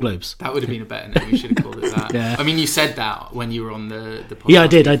Golden Globes. That would have been a better name. We should have called it that. Yeah. I mean, you said that when you were on the podcast. Yeah, I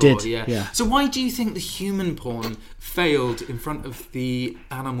did. Before, yeah. So why do you think the human porn failed in front of the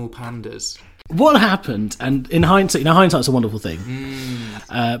animal pandas? What happened, and in hindsight, hindsight's a wonderful thing.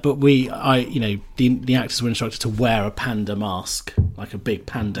 But the actors were instructed to wear a panda mask, like a big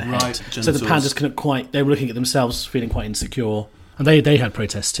panda head. Right. So the pandas couldn't quite. They were looking at themselves, feeling quite insecure, and they had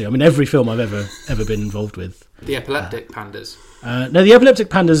protests too. I mean, every film I've ever been involved with. The epileptic pandas. No, the epileptic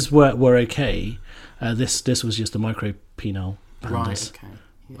pandas were okay. This was just the micropenile pandas. Right. Okay.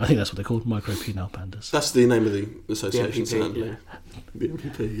 Yeah. I think that's what they're called, micropenile pandas. That's the name of the association, the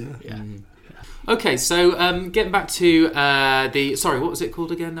MPP, yeah. Okay, so getting back to what was it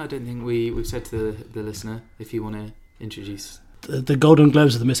called again? I don't think we've said to the listener, if you want to introduce. The Golden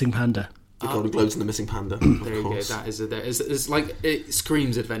Globes of the Missing Panda. The Golden Globes and the Missing Panda. There you go. That is it's like it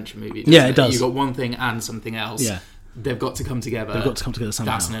screams adventure movie. Yeah, it does. You got one thing and something else. Yeah. they've got to come together. They've got to come together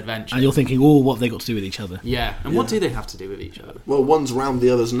somehow. That's an adventure. And you're thinking, oh, what have they got to do with each other? Yeah. And what do they have to do with each other? Well, one's round the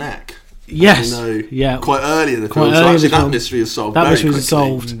other's neck. Yes. Quite early in the film. So actually that mystery is solved very quickly. That mystery is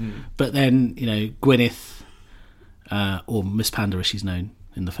solved. But then, Gwyneth, or Miss Panda as she's known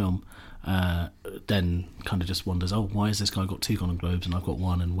in the film, then kind of just wonders, why has this guy got 2 Golden Globes and I've got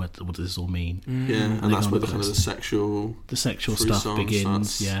 1, and what does this all mean? Yeah, and that's where the sexual stuff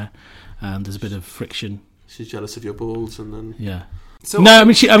begins. Starts. Yeah, and there's a bit of friction. She's jealous of your balls, and then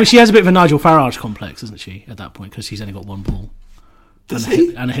she has a bit of a Nigel Farage complex, isn't she? At that point, because she's only got 1 ball.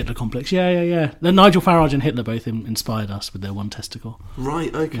 And a Hitler complex. Yeah. Then Nigel Farage and Hitler both inspired us with their 1 testicle.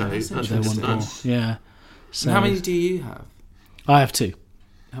 Right. Okay. That's their 1 ball. Yeah. So how many do you have? I have 2.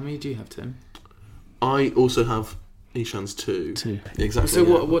 How many do you have, Tim? I also have Eshaan's 2. 2. Exactly.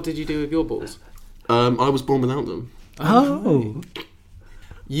 So what did you do with your balls? I was born without them. Oh.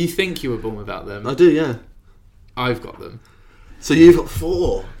 You think you were born without them? I do, yeah. I've got them. So you've got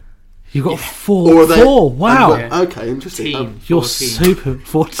 4. You've got 4. 4. Wow. Okay, interesting. You're super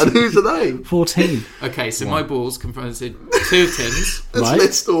 14. And whose are they? 14. Okay, so my balls comprise 2 of Tim's. Let's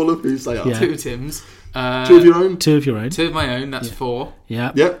list all of whose they are. Yeah. 2 of Tim's. 2 of your own? 2 of your own. 2 of my own, that's 4.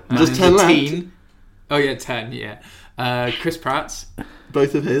 Yeah. Yep, just 10 left. Oh yeah, 10, yeah. Chris Pratt's.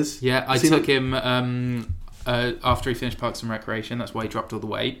 Both of his. Yeah, I took him after he finished Parks and Recreation, that's why he dropped all the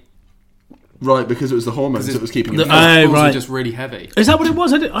weight. Right, because it was the hormones that was keeping him fit. His balls were just really heavy. Is that what it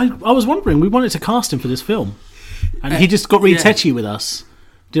was? I was wondering. We wanted to cast him for this film, and he just got really tetchy with us.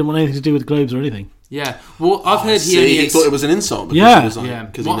 Didn't want anything to do with Globes or anything. Yeah. Well, I've heard he thought it was an insult. Yeah.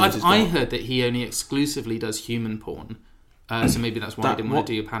 I heard that he only exclusively does human porn. So maybe that's why I didn't want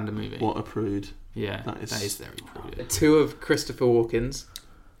to do a Panda movie. What a prude. Yeah, that is very prude. 2 of Christopher Walken's.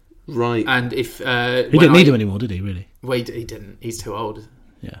 Right. And if he didn't need him anymore, did he? Really? Well, he didn't. He's too old.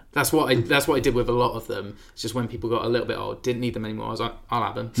 Yeah, that's what I did with a lot of them. It's just when people got a little bit old, didn't need them anymore. I was like, I'll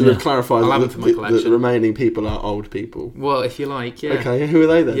have them. So we've clarified I'll have them for my collection. The remaining people are old people. Well, if you like, yeah. Okay, who are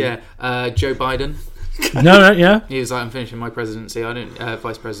they then? Yeah, Joe Biden. No, yeah. He was like, I'm finishing my presidency. I don't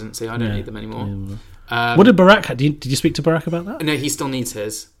vice presidency. I don't need them anymore. What did Barack? Did you speak to Barack about that? No, he still needs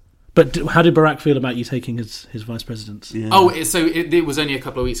his. But how did Barack feel about you taking his vice presidency? Yeah. Oh, so it was only a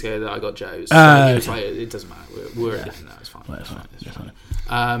couple of weeks ago that I got Joe's. So he was like, it doesn't matter. We're different now. It's fine. It's fine.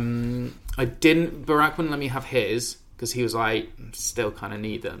 I didn't. Barack wouldn't let me have his because he was like, still kind of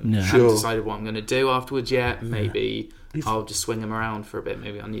need them. Yeah. I haven't decided what I'm going to do afterwards yet. Maybe I'll just swing them around for a bit.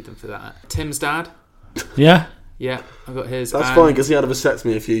 Maybe I'll need them for that. Tim's dad. Yeah. Yeah, I got his. That's fine because he had a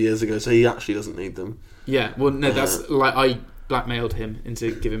vasectomy a few years ago, so he actually doesn't need them. Yeah. Well, no, that's like I blackmailed him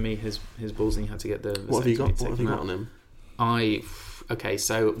into giving me his balls, and he had to get the. What have you got? What have you got on him? Okay,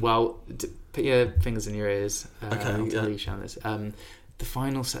 so put your fingers in your ears. Okay, I'll tell you, Eshaan, this. The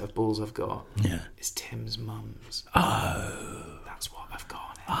final set of balls I've got is Tim's mum's. Oh, that's what I've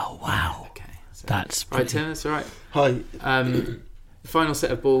got. Oh wow. Okay, so, that's right, Tim. That's all right. Hi. The final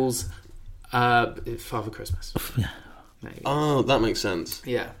set of balls. Father Christmas. Yeah. Oh, that makes sense.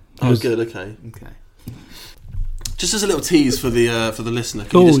 Yeah. Oh, good. Okay. Just as a little tease for the listener,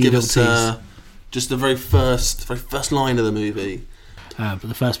 can you just give us just the very first line of the movie? But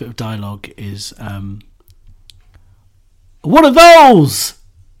the first bit of dialogue is, "What are those?"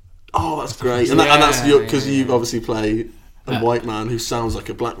 Oh, that's great, and that's because you obviously play a white man who sounds like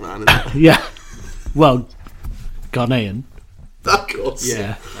a black man. Yeah. Well, Ghanaian. Of course.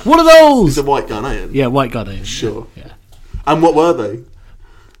 Yeah. What are those? He's a white Ghanaian. Yeah, white Ghanaian. Sure. Yeah. And what were they?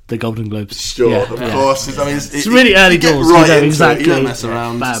 The Golden Globes. Sure, of course. I mean, it's really early doors. Right, exactly. You don't mess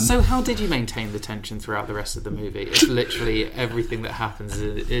around. So, how did you maintain the tension throughout the rest of the movie? If literally everything that happens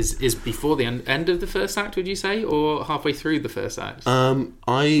is before the end of the first act, would you say, or halfway through the first act?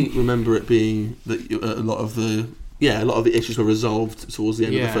 I remember it being that a lot of the issues were resolved towards the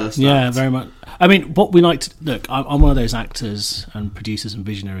end of the first act. Yeah, very much. I mean, what we like to look. I'm one of those actors and producers and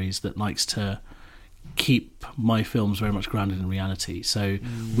visionaries that likes to keep my films very much grounded in reality. So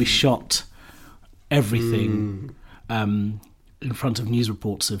we shot everything in front of news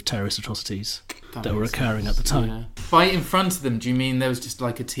reports of terrorist atrocities that were occurring at the time. Yeah. By in front of them, do you mean there was just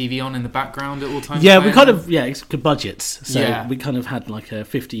like a TV on in the background at all times? Yeah, we kind of it's good budgets. So we kind of had like a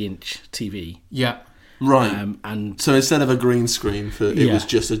 50-inch TV. Yeah. Right, and so instead of a green screen, it was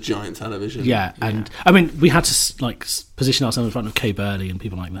just a giant television. Yeah, and I mean, we had to position ourselves in front of Kay Burley and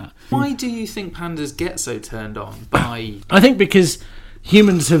people like that. Why do you think pandas get so turned on by? I think because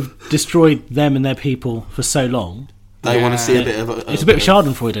humans have destroyed them and their people for so long. They want to see a bit of it's a bit of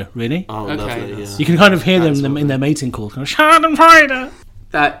Schadenfreude, really. Oh, okay, lovely! Yeah. You can kind of hear them in their mating call, kind of Schadenfreude.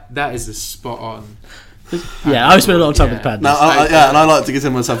 That is a spot on Yeah, I spent a lot of time with pandas. Now, and I like to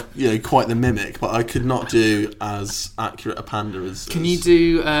consider myself, quite the mimic, but I could not do as accurate a panda as. Can you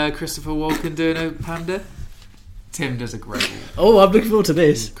do Christopher Walken doing a panda? Tim does a great walk. Oh, I'm looking forward to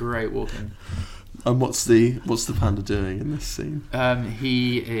this. Great walking. And what's the panda doing in this scene?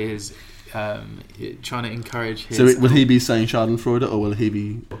 He is trying to encourage his. So will he be saying Schadenfreude, or will he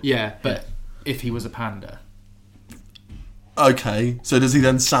be? Yeah, but if he was a panda. Okay, so does he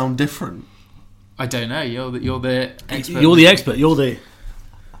then sound different? I don't know. You're the expert. You're the expert. You're the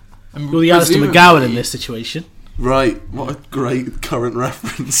Alistair McGowan in this situation. Right. What a great current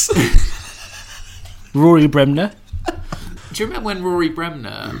reference. Rory Bremner. Do you remember when Rory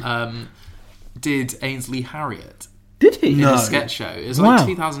Bremner did Ainsley Harriott? Did he? In a sketch show. It was like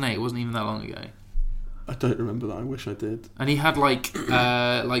 2008. It wasn't even that long ago. I don't remember that. I wish I did. And he had like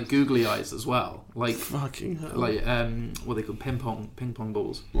googly eyes as well. Like fucking hell. Like what they call ping pong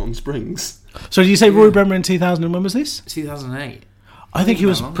balls. On springs. So did you say Rory Bremner in 2000? And when was this? 2008. I think he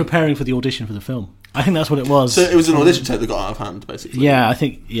was preparing for the audition for the film. I think that's what it was. So it was an audition tape that got out of hand, basically. Yeah, I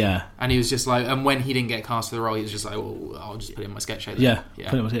think, yeah. And he was just like, and when he didn't get cast for the role, he was just like, well, I'll just put it in my sketch show. Yeah,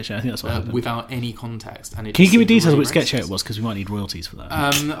 put it in my sketch show. I think that's what happened. Without any context. And can you give me details of which sketch show it was? Because we might need royalties for that.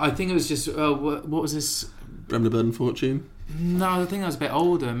 I think it was just, what was this? Bremner, Bird and Fortune? No, I think I was a bit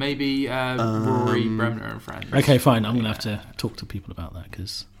older. Maybe Rory Bremner and Friends. Okay, fine. I'm going to have to talk to people about that,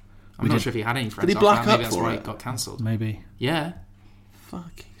 because... I'm not sure if he had any friends. Did he black up maybe that's for why it? It got cancelled. Maybe. Yeah.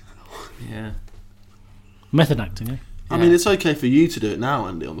 Fucking hell. Yeah. Method acting, eh? I mean, it's okay for you to do it now,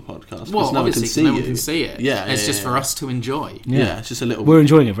 Andy, on the podcast. Well, no obviously, no one can see it. Yeah, it's just for us to enjoy. Yeah, it's just a little... We're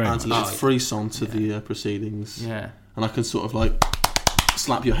enjoying it very much. Adds a little frisson to the proceedings. Yeah. And I can sort of, like,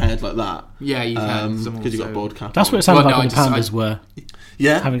 slap your head like that. Yeah, you can. Because you've got bald cap. That's what it sounded like when the pandas were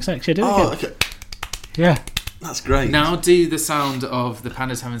having sex. Yeah, do it again. Okay. Yeah. That's great. Now do the sound of the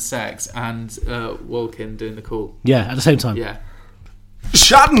pandas having sex and Walken doing the call. Yeah, at the same time. Yeah.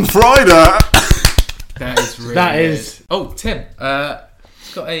 Schadenfreude! That is really weird. Oh, Tim. Got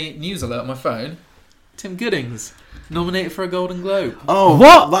a news alert on my phone. Tim Goodings nominated for a Golden Globe. Oh,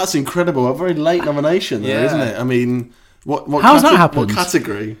 what? That's incredible. A very late nomination there, isn't it? I mean, what how's that happened? What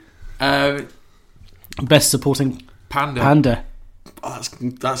category? Best supporting Panda. Oh,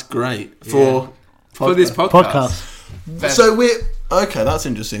 that's great. For this podcast. So we're... Okay, that's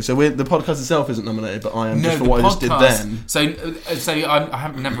interesting. So the podcast itself isn't nominated, but I am just for what I just did then. So I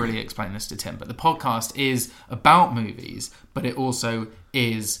haven't never really explained this to Tim, but the podcast is about movies, but it also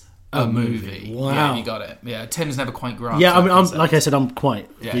is a movie. Wow. Yeah, you got it. Yeah, Tim's never quite grasped. Yeah, I mean, like I said, I'm quite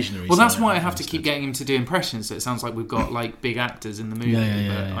visionary. Well, that's why I have to keep getting him to do impressions, so it sounds like we've got like big actors in the movie,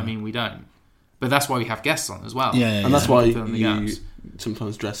 but I mean, we don't. But that's why we have guests on as well. And that's why you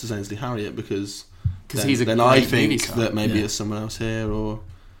sometimes dress as Ainsley Harriott, because he's a then great I think movie star. that maybe it's someone else here, or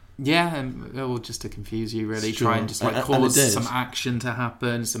or just to confuse you, really. Try and just like cause some action to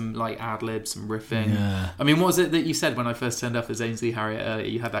happen, some like ad libs, some riffing. I mean, what was it that you said when I first turned up as Ainsley Harriott?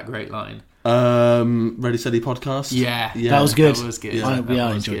 You had that great line. Ready Steady podcast. Yeah, that was good. That was good. I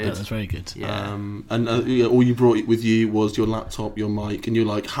enjoyed that. That was very good. Yeah. And all you brought with you was your laptop, your mic, and you're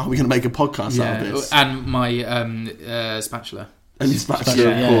like, "How are we going to make a podcast out of this?" And my spatula. And your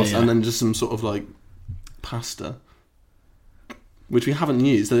spatula, of course, and then just some sort of like pasta, which we haven't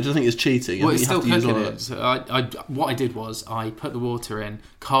used. I just think it's cheating. Well, it's still cooking. So what I did was I put the water in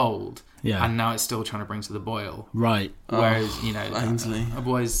cold, and now it's still trying to bring to the boil. Right. Whereas Ainsley,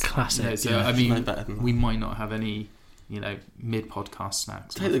 otherwise classic. So I mean, we might not have any mid-podcast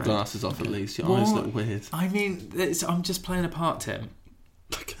snacks. Take the glasses off at least. Your eyes look weird. I mean, I'm just playing a part, Tim.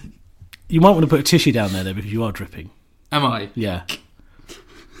 Okay. You might want to put a tissue down there though, because you are dripping. Am I? Yeah.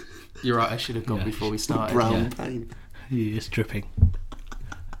 You're right, I should have gone before we started. Brown paint. It's dripping.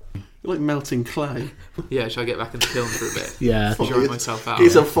 You're like melting clay. Yeah, shall I get back in the kiln for a bit? Yeah. Dry myself out. Get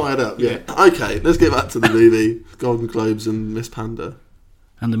yourself fired up, yeah. Okay, let's get back to the movie. Golden Globes and Miss Panda.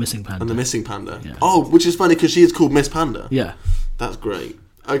 And the Missing Panda. Yeah. Oh, which is funny because she is called Miss Panda. Yeah. That's great.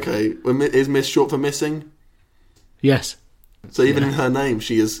 Okay, is Miss short for missing? Yes. So even in her name,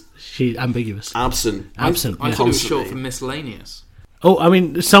 she's ambiguous. Absent. I thought it was short for miscellaneous. Oh, I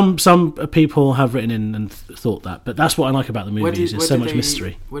mean, some people have written in and thought that, but that's what I like about the movie. There's so much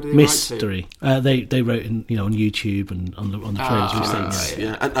mystery. Where did they mystery. They wrote in, on YouTube and on the trailers we've seen.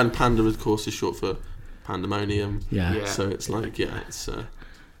 Yeah, and Panda, of course, is short for pandemonium. Yeah. So it's like, it's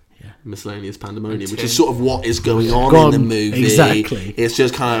miscellaneous pandemonium, which is sort of what is going on in the movie. Exactly. It's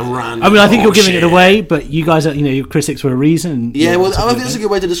just kind of random. I mean, I think you're giving it away, but you guys are, your critics for a reason. Yeah, well, I think that's a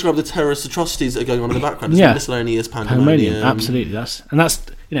good way to describe the terrorist atrocities that are going on in the background. It's miscellaneous pandemonium. Absolutely. That's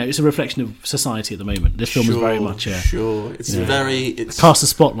it's a reflection of society at the moment. This film is very much it's cast a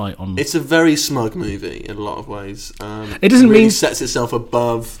spotlight on. It's a very smug movie in a lot of ways. It doesn't really mean sets itself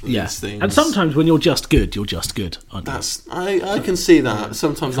above these things. And sometimes when you're just good, aren't you? I can see that.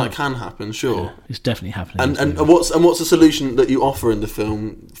 Sometimes that can happen. Sure, yeah, it's definitely happening. And what's the solution that you offer in the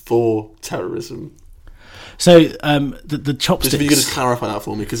film for terrorism? So the chopsticks. If you could just clarify that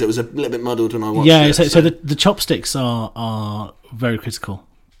for me, because it was a little bit muddled when I watched it. Yeah, so the chopsticks are very critical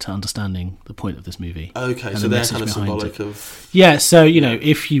to understanding the point of this movie. Okay, so they're kind of symbolic of... Yeah, so,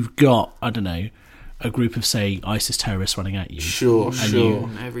 if you've got, I don't know, a group of, say, ISIS terrorists running at you. Sure.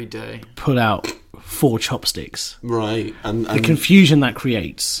 Every day. Pull out 4 chopsticks. Right. And the confusion that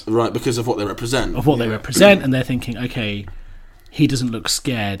creates. Right, because of what they represent. And they're thinking, okay, he doesn't look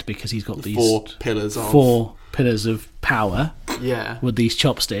scared because he's got these 4 pillars of power with these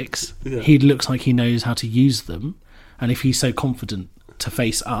chopsticks. Yeah. He looks like he knows how to use them. And if he's so confident to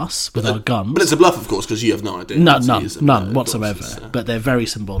face us with our guns... But it's a bluff, of course, because you have no idea. None whatsoever. But they're very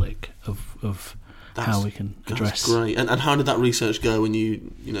symbolic of how we can address... That's great. And how did that research go when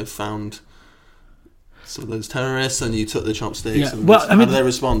you found some of those terrorists and you took the chopsticks? Yeah. And Well, how did they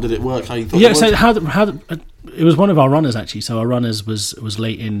respond? Did it work how you thought it it would? So it was one of our runners, actually. So our runners was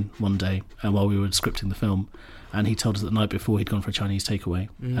late in one day while we were scripting the film, and he told us that the night before he'd gone for a Chinese takeaway,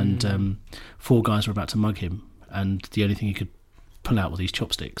 and 4 guys were about to mug him, and the only thing he could pull out were these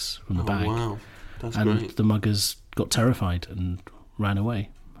chopsticks from the bag. Wow, that's and great. The muggers got terrified and ran away.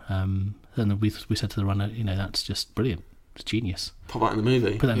 And we said to the runner, that's just brilliant. It's genius. Put that in the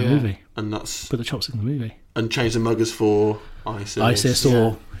movie. Put that in the movie. And that's... Put the chopsticks in the movie. And change the muggers for ISIS.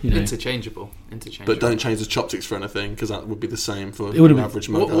 Or, Interchangeable. But don't change the chopsticks for anything, because that would be the same for the average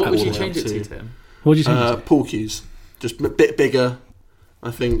mugger. What would you change it to, Tim? What would you change it to? Pool cues. Just a bit bigger, I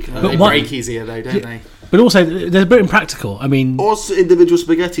think. They break easier, though, don't they? But also, they're a bit impractical. I mean... Or individual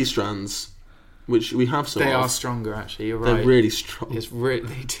spaghetti strands, which we have some They of. are stronger, actually. You're right. They're really strong.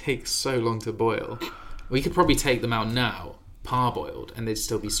 They take so long to boil. We could probably take them out now, parboiled, and they'd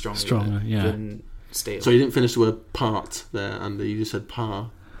still be stronger than steel. So you didn't finish the word part there, Andy. You just said par.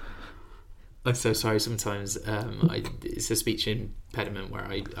 I'm so sorry. Sometimes it's a speech impediment where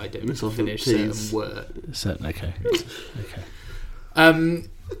I don't finish certain words. Okay.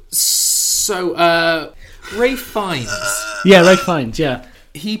 So Ralph Fiennes. Yeah, Ralph Fiennes. Yeah,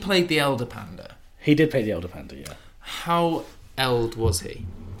 he played the Elder Panda. He did play the Elder Panda. Yeah. How old was he?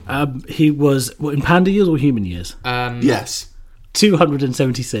 He was in panda years or human years? Yes.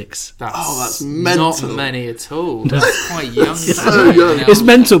 276. That's mental. Not many at all. That's quite young. So young. It's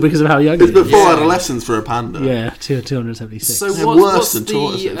mental because of how young he is. It's before adolescence for a panda. Yeah, 276. So what's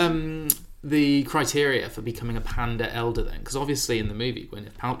the criteria for becoming a panda elder then? Because obviously in the movie,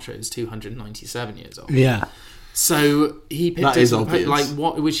 Gwyneth Paltrow is 297 years old. Yeah. So he picked that is obvious. Like,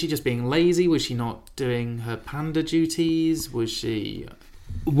 what was she just being lazy? Was she not doing her panda duties? Was she?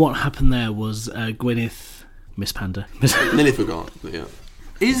 What happened there was Miss Panda. Nearly forgot. Yeah.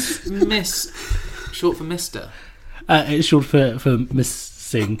 Is Miss short for Mister? It's short for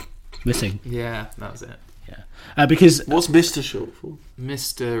missing. Yeah, that was it. Yeah. Because what's Mister short for?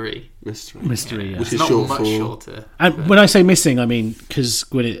 Mystery. Yeah. Which is not short much for... shorter. And when I say missing, I mean because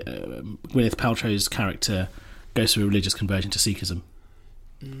Gwyneth Paltrow's character goes through a religious conversion to Sikhism.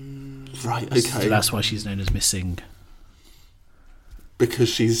 Right. Okay. So that's why she's known as Miss Singh. Because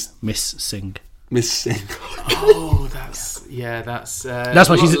she's Miss Singh. Miss Singh. Oh, that's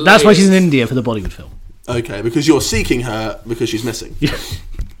why she's in India for the Bollywood film. Okay, because you're seeking her because she's missing.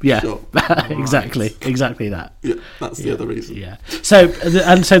 Yeah, sure. exactly that. Yeah, that's the other reason. Yeah. So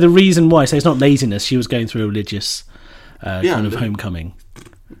the reason why, so it's not laziness. She was going through a religious kind of homecoming,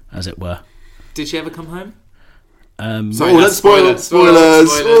 as it were. Did she ever come home? Sorry, let's spoilers.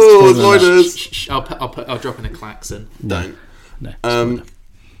 Shh, I'll drop in a klaxon. Don't. No. And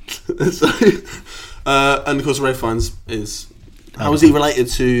of course, Ralph Fiennes is. How is he related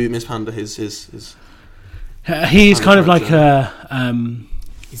to Miss Panda? His he's kind of like a.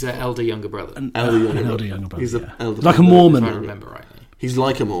 He's an elder younger brother. An elder younger brother. He's an elder like panda, a Mormon. If I remember rightly. He's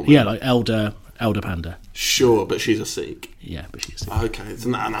like a Mormon. Yeah, like elder panda. Sure, but she's a Sikh. Yeah, but she's a Sikh. Okay,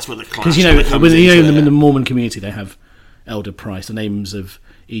 and that's where the clash. Because in the Mormon community, they have elder price. The names of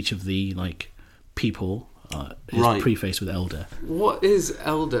each of the people is prefaced with elder. What is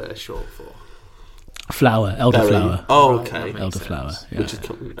elder short for? Flower, elder Berry. Flower. Oh, okay. Elder sense. flower. Which is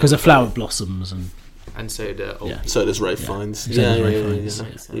because a flower blossoms and so so does Ralph Fiennes. Yeah.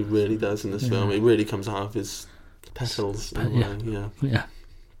 He really does in this film. He really comes out of his petals. Yeah.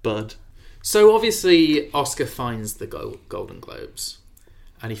 Bud. So obviously Oscar finds the Golden Globes,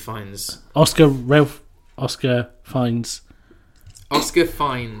 and he finds Oscar finds Oscar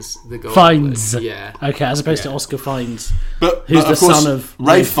finds the Golden Finds. Globe. Yeah. Okay, as opposed to Oscar Finds, But who's the of course, son of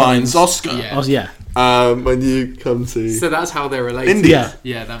Rafe finds Oscar. Yeah. Oh, yeah. When you come to So that's how they're related. India.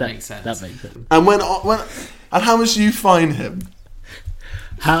 Yeah, that makes sense. That makes sense. And and how much do you fine him?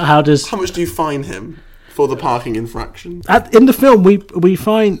 How much do you fine him for the parking infraction? in the film we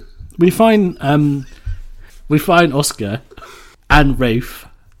find Oscar and Rafe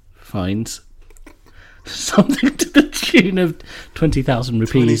finds something to the tune of 20,000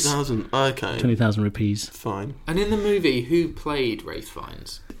 rupees. 20,000. Okay. 20,000 rupees. Fine. And in the movie, who played Rafe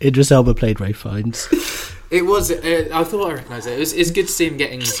Fiennes? Idris Elba played Rafe Fiennes. It was. I thought I recognised it. It's good to see him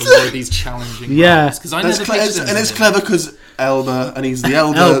getting some more of these challenging roles. Because I never pictured him. And it's clever because Elba, and he's the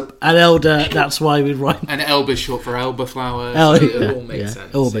elder. Elder, that's why we write. And Elba's short for elderflower. It all makes sense.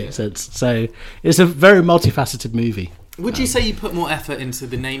 It all makes sense. So it's a very multifaceted movie. Would you say you put more effort into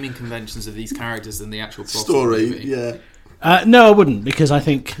the naming conventions of these characters than the actual plot story? Of the movie? Yeah. No, I wouldn't, because I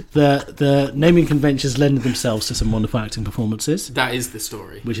think the naming conventions lend themselves to some wonderful acting performances. That is the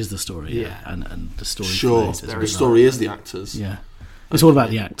story. Which is the story, yeah. And the story. Sure, the story is the actors. Yeah. It's all about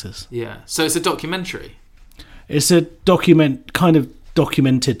the actors. Yeah. So it's a documentary. It's a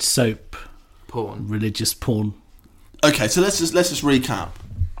documented soap. Porn. Religious porn. Okay, so let's just recap.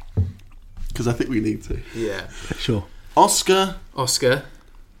 Because I think we need to. Yeah. Sure. Oscar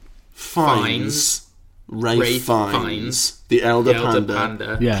finds Rafe Fiennes, the elder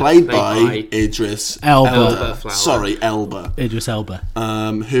panda. Yeah. Played by Idris Elba. Elba. Idris Elba.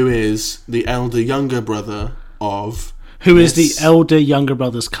 Who is the elder younger brother of... Who is the elder younger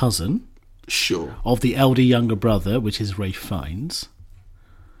brother's cousin. Sure. Of the elder younger brother, which is Rafe Fiennes.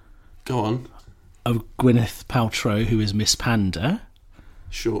 Go on. Of Gwyneth Paltrow, who is Miss Panda.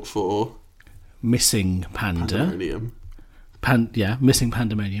 Short for... Missing Panda. Pandemonium. Missing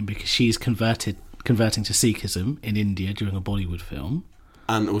Pandemonium, because she's converting to Sikhism in India during a Bollywood film.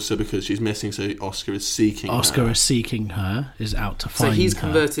 And also because she's missing, so Oscar is seeking her. Is out to find her. So he's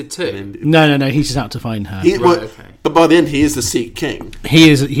converted too? No, he's just out to find her. Okay. But by the end, he is the Sikh king.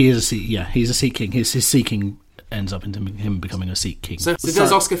 He's a Sikh king. His seeking ends up into him becoming a Sikh king. So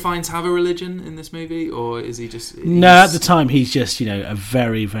does Oscar Fiennes have a religion in this movie, or is he just... No, at the time, he's just, a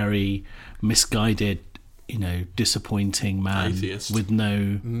very, very misguided, disappointing man. Atheist. With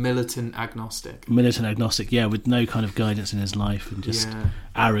no... Militant agnostic, with no kind of guidance in his life and just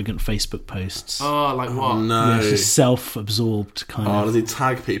arrogant Facebook posts. Oh, like what? No. Just self-absorbed kind of... does he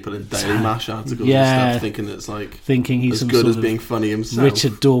tag people in Daily Mash articles and stuff, thinking it's thinking he's as some good sort as of being funny himself?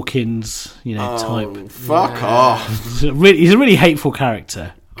 Richard Dawkins, type. Fuck off. He's a really hateful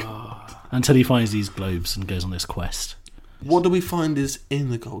character until he finds these globes and goes on this quest. What do we find is in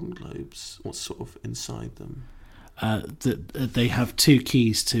the Golden Globes? What's sort of inside them? They have 2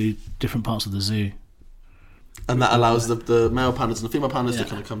 keys to different parts of the zoo. And that allows the male pandas and the female pandas to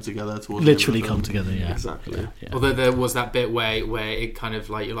kind of come together towards literally come together, yeah. Exactly. Yeah. Although there was that bit where it kind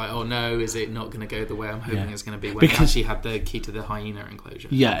of like, you're like, oh no, is it not going to go the way I'm hoping it's going to be, when it actually had the key to the hyena enclosure.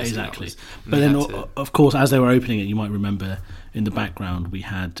 Yeah, exactly. But then, of course, as they were opening it, you might remember in the background we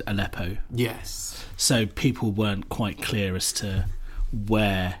had Aleppo. Yes. So people weren't quite clear as to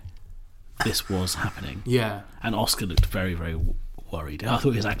where this was happening. Yeah. And Oscar looked very, very worried. I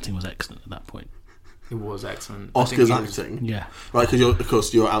thought his acting was excellent at that point. It was excellent. Oscar's acting? Yeah. Right,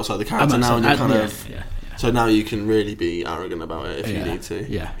 because you're outside the character now and you're kind of... Yeah. So now you can really be arrogant about it if you need to.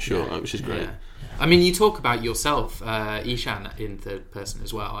 Yeah. Sure, which is great. Yeah. I mean, you talk about yourself, Eshaan, in third person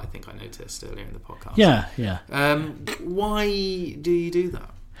as well. I think I noticed earlier in the podcast. Yeah. Why do you do that?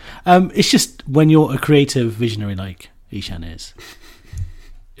 It's just when you're a creative visionary like Eshaan is,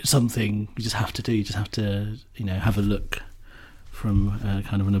 it's something you just have to do. You just have to, have a look from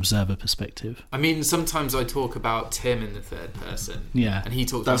kind of an observer perspective. I mean, sometimes I talk about Tim in the third person. Yeah. And he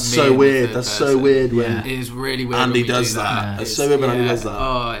talks That's about me so in weird. the third That's person. so weird when it is really weird Andy when we does do that. It's so weird when Andy does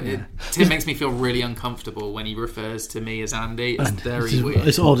that. Tim makes me feel really uncomfortable when he refers to me as Andy. It's very weird.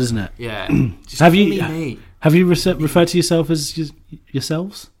 It's odd, isn't it? Yeah. Just have you referred to yourself as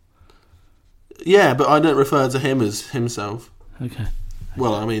yourselves? Yeah, but I don't refer to him as himself. Okay.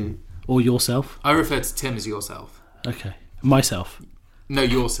 Well, I mean... Or yourself? I refer to Tim as yourself. Okay. Myself? No,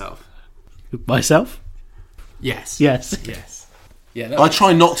 yourself. Myself? Yes. Yes. Yeah. I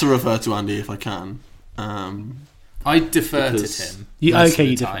try not to refer to Andy if I can. I defer to Tim you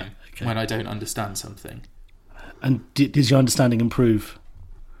time defer. When I don't understand something. And did your understanding improve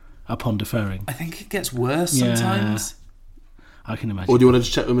upon deferring? I think it gets worse sometimes. I can imagine. Or do you want to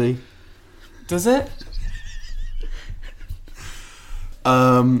just check with me? Does it?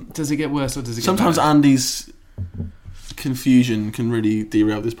 Does it get worse or does it get sometimes better? Andy's confusion can really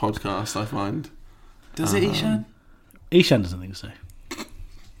derail this podcast, I find. Does it, Eshaan? Eshaan doesn't think so.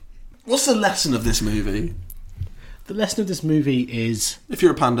 What's the lesson of this movie? The lesson of this movie is... If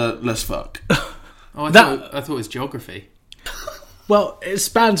you're a panda, let's fuck. I thought it was geography. Well, it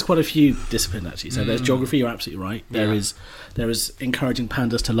spans quite a few disciplines, actually. So there's geography, you're absolutely right. There is encouraging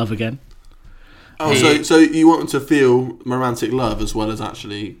pandas to love again. Oh, so you want them to feel romantic love as well as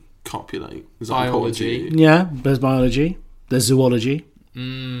actually copulate? Is that biology. Yeah, there's biology. There's zoology.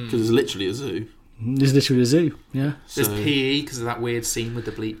 Because there's literally a zoo. There's literally a zoo, yeah. There's PE because of that weird scene with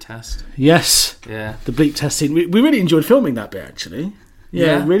the bleep test. Yes. Yeah. The bleep test scene. We really enjoyed filming that bit, actually.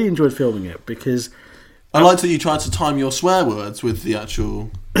 Yeah, really enjoyed filming it because... I liked that you tried to time your swear words with the actual...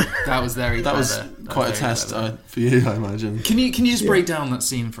 That was very That was quite a test for you, I imagine. Can you just break down that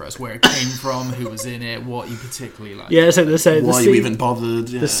scene for us? Where it came from, who was in it, what you particularly liked? Yeah, so why you even bothered?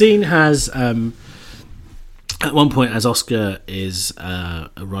 Yeah. The scene has... at one point, as Oscar is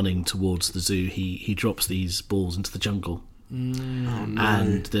running towards the zoo, he drops these balls into the jungle.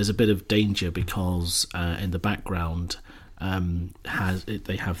 And there's a bit of danger because in the background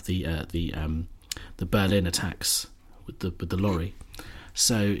they have the Berlin attacks with the lorry.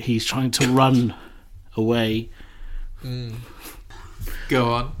 So he's trying to run away.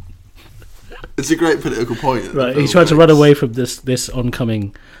 Go on. It's a great political point. Right, he's trying to run away from this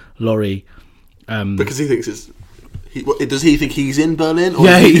oncoming lorry. Because he thinks it's... does he think he's in Berlin? Or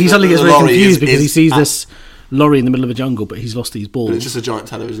he suddenly gets very confused because he sees this lorry in the middle of a jungle, but he's lost these balls. But it's just a giant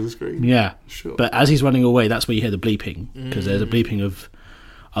television screen. Yeah. Sure. But as he's running away, that's where you hear the bleeping, because there's a bleeping of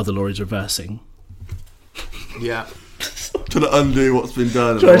other lorries reversing. Yeah. Trying to undo what's been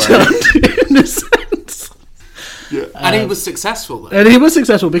done. In a sense. Yeah. And he was successful, though. And he was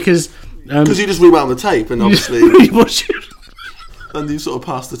successful because... Because you just rewound the tape and obviously... and you sort of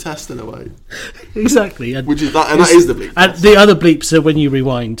passed the test in a way. Exactly. And that is the bleep. And the other bleeps are when you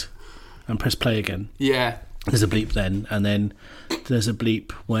rewind and press play again. Yeah. There's a bleep then, and then there's a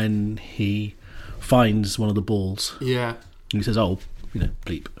bleep when he finds one of the balls. Yeah. And he says,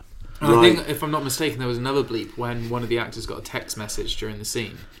 bleep. And I think, if I'm not mistaken, there was another bleep when one of the actors got a text message during the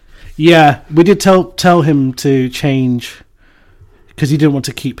scene. Yeah, we did tell him to change, because he didn't want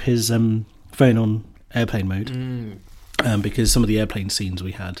to keep his phone on airplane mode, because some of the airplane scenes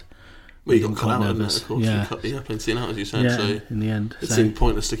we had... Well, you got cut out, of course. Yeah. You cut the airplane scene out, as you said. Yeah, so in the end. It seemed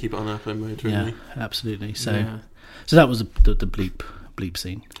pointless to keep it on airplane mode, really. Yeah, absolutely. So that was the bleep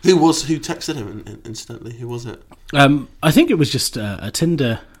scene. Who texted him, incidentally? Who was it? I think it was just a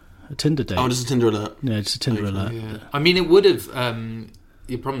Tinder date. Oh, just a Tinder alert. Yeah, just a Tinder alert. Yeah. I mean, it would have...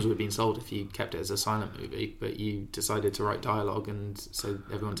 your problems would have been solved if you kept it as a silent movie, but you decided to write dialogue, and so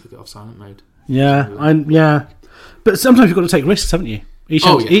everyone took it off silent mode. Yeah, but sometimes you've got to take risks, haven't you?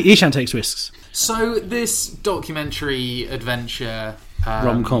 Eshaan takes risks. So this documentary adventure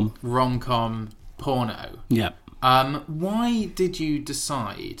rom-com porno. Yeah. Why did you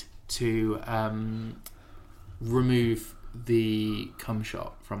decide to remove the cum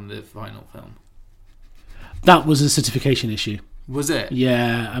shot from the final film? That was a certification issue. Was it?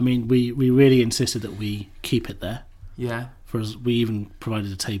 Yeah, I mean, we really insisted that we keep it there. Yeah. For us, we even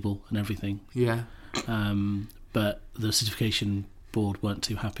provided a table and everything. Yeah. But the certification board weren't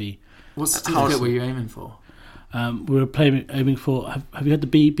too happy. What certificate were you aiming for? We were aiming for... Have you had the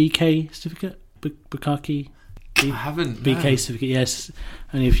BK certificate? Bukaki? I haven't. BK certificate, yes.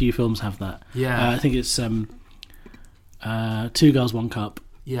 Only a few films have that. Yeah. I think it's 2 Girls, 1 Cup.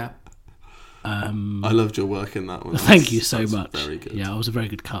 Yeah. I loved your work in that one. Thank you so much. Very good. Yeah, it was a very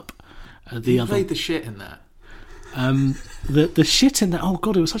good cup. Who played the shit in that? The shit in that... Oh,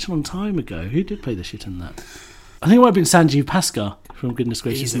 God, it was such a long time ago. Who did play the shit in that? I think it might have been Sanjeev Paskar from Goodness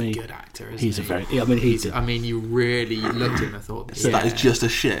Gracious Me. He's a good actor, isn't he's he? I mean, you really looked at him and thought... So that is just a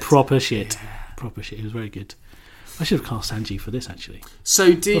shit. Proper shit. Yeah. Proper shit. He was very good. I should have cast Sanjeev for this, actually.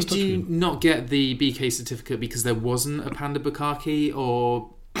 So did you not get the BK certificate because there wasn't a Panda Bukkake,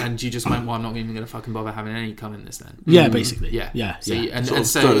 or... And you just went, well, I'm not even going to fucking bother having any cum in this then? Yeah, basically. Yeah. So and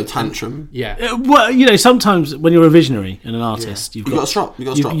so throw a tantrum. Yeah. Well, sometimes when you're a visionary and an artist, you've got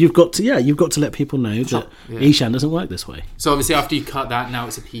to let people know that Eshaan doesn't work this way. So obviously after you cut that, now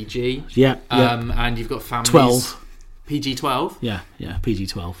it's a PG. Yeah. And you've got families. 12. PG-12? Yeah,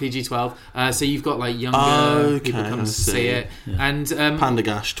 PG-12. PG-12. So you've got like younger people come to see it. Yeah. And Panda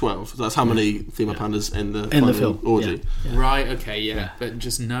Gash 12. That's how many female pandas in the film orgy. Yeah. Right, okay, yeah. But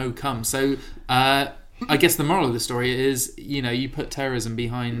just no cum. So I guess the moral of the story is, you put terrorism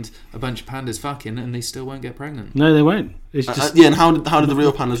behind a bunch of pandas fucking and they still won't get pregnant. No, they won't. It's just... and how did the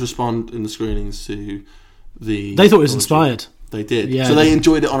real pandas respond in the screenings to the... They thought it was inspired. They did. Yeah, so they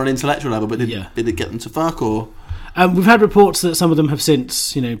enjoyed it on an intellectual level, but did it get them to fuck, or... We've had reports that some of them have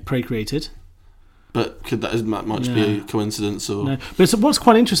since, procreated. But could that as much be a coincidence? Or no. But what's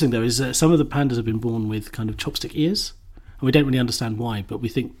quite interesting though is that some of the pandas have been born with kind of chopstick ears, and we don't really understand why, but we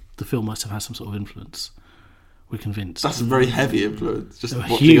think the film must have had some sort of influence. We're convinced. That's a very heavy influence. Just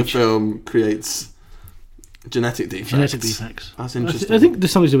watching huge. a film creates genetic defects. That's interesting. I think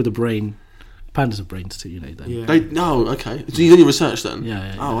there's something to do with the brain. Pandas have brains too, you know. Yeah. Okay. So you did your research then?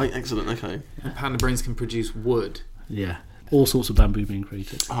 Yeah. Oh, wait, excellent. Okay. Yeah. Panda brains can produce wood. Yeah. All sorts of bamboo being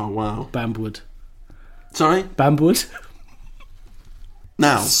created. Oh, wow. Bambwood. Sorry? Bambwood.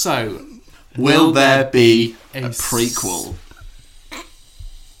 Now, so will there be a prequel?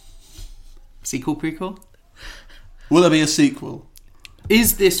 Sequel, prequel? Will there be a sequel?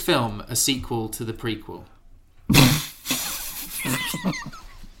 Is this film a sequel to the prequel?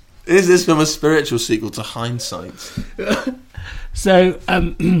 Is this film a spiritual sequel to Hindsight? So,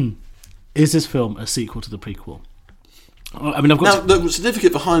 is this film a sequel to the prequel? I mean, I've got the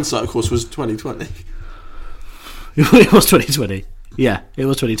certificate for Hindsight, of course, was 2020. It was 2020. Yeah, it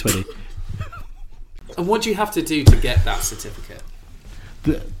was 2020. And what do you have to do to get that certificate?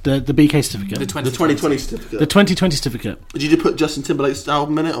 The BK certificate. The 2020 certificate. The 2020 certificate. Did you put Justin Timberlake's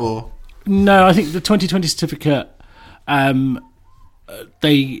album in it, or? No, I think the 2020 certificate. From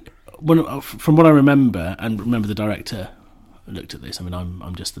what I remember, and remember the director looked at this. I mean,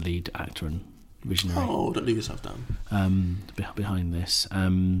 I'm just the lead actor and visionary. Oh, don't leave yourself down. Behind this,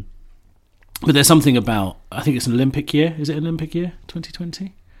 but there's something about. I think it's an Olympic year. Is it an Olympic year?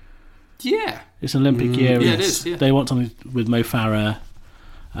 2020. Yeah, it's an Olympic year. Yeah, it is. Yeah. They want something with Mo Farah.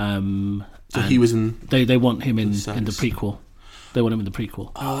 So he was in. They want him in the prequel. They want him in the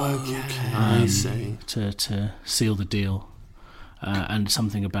prequel. Oh, okay. I see. To seal the deal. And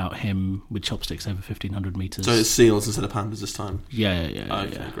something about him with chopsticks over 1,500 metres. So it's seals instead of pandas this time? Yeah.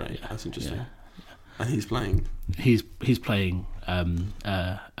 Okay, great. Yeah, that's interesting. Yeah. And he's playing? He's playing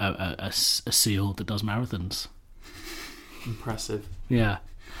a seal that does marathons. Impressive. Yeah,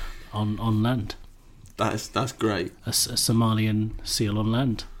 on land. That's great. A Somalian seal on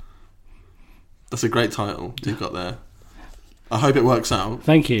land. That's a great title you've got there. I hope it works out.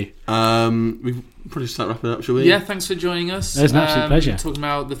 Thank you. We probably start wrapping it up, shall we? Yeah, thanks for joining us. It was an absolute pleasure. Talking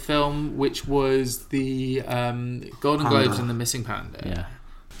about the film, which was the Golden Globes and the Missing Panda.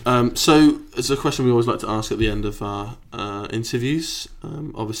 Yeah. So it's a question we always like to ask at the end of our interviews.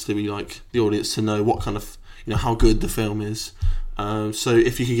 Obviously, we like the audience to know what kind of, how good the film is. So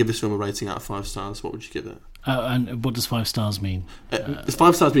if you could give this film a rating out of 5 stars, what would you give it? And what does 5 stars mean?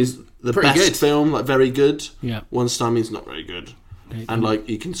 5 stars means the best good film, like very good. Yeah. 1 star means not very good. And like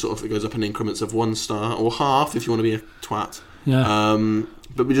you can it goes up in increments of 1 star or half if you want to be a twat. Yeah.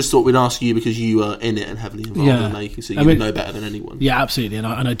 But we just thought we'd ask you because you are in it and heavily involved in the making, so you know better than anyone. Yeah, absolutely, and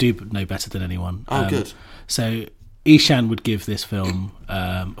I do know better than anyone. Oh, good. So Eshaan would give this film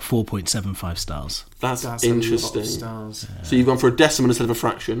 4.75 stars. That's interesting. A lot of stars. So you've gone for a decimal instead of a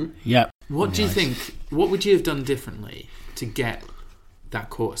fraction. Yeah. What do you think? What would you have done differently to get that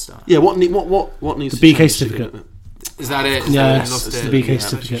quarter star? Yeah. What needs the to BK certificate? Is that it? Yeah, it's the BK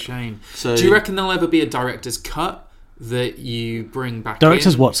certificate. That's a shame. So, do you reckon there'll ever be a director's cut that you bring back?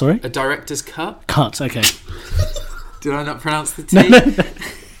 Director's what? Sorry. A director's cut. Cut. Okay. Did I not pronounce the T? No.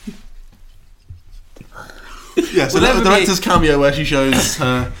 Yeah, so the director's cameo where she shows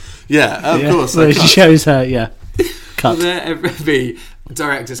her... Yeah, of course. Where she shows her, cut. Will there ever be a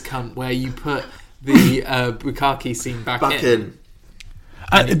director's cut where you put the Bukkake scene back in?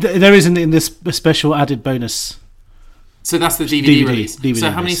 There isn't in this special added bonus. So that's the DVD release. DVD so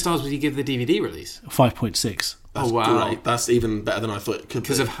how many release. stars would you give the DVD release? 5.6. That's great. That's even better than I thought it could be.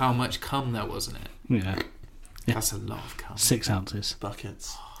 Because of how much cum there was in it. Yeah. That's a lot of cum. 6 ounces.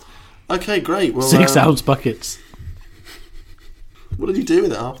 Buckets. Okay, great. Well, 6 ounce buckets. What did you do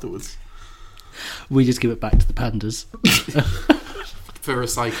with it afterwards? We just give it back to the pandas. For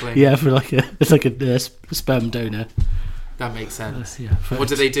recycling. Yeah, it's like a sperm donor. That makes sense. What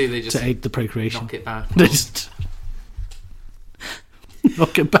do? They just to aid the procreation. Knock it back. They just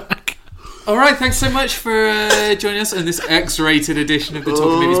knock it back. All right, thanks so much for joining us in this X-rated edition of the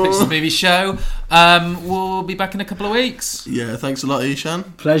Talking Movies Pictures Movie Show. We'll be back in a couple of weeks. Yeah, thanks a lot,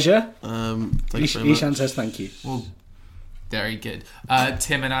 Eshaan. Pleasure. Thanks very much. Eshaan says thank you. Well, very good.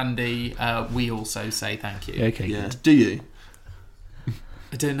 Tim and Andy, we also say thank you. Okay, good. Do you?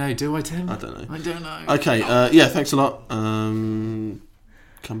 I don't know. Do I, Tim? I don't know. I don't know. Okay, thanks a lot. Come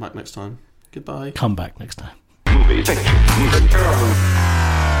back next time. Goodbye. Come back next time.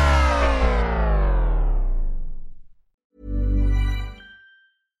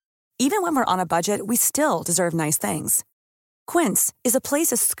 Even when we're on a budget, we still deserve nice things. Quince is a place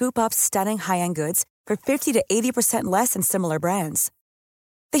to scoop up stunning high-end goods for 50 to 80% less than similar brands.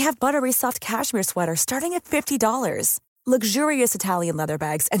 They have buttery soft cashmere sweaters starting at $50, luxurious Italian leather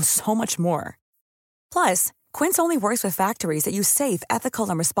bags, and so much more. Plus, Quince only works with factories that use safe, ethical,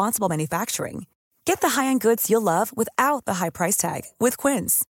 and responsible manufacturing. Get the high-end goods you'll love without the high price tag with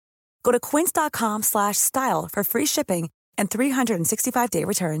Quince. Go to quince.com/style for free shipping and 365-day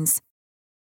returns.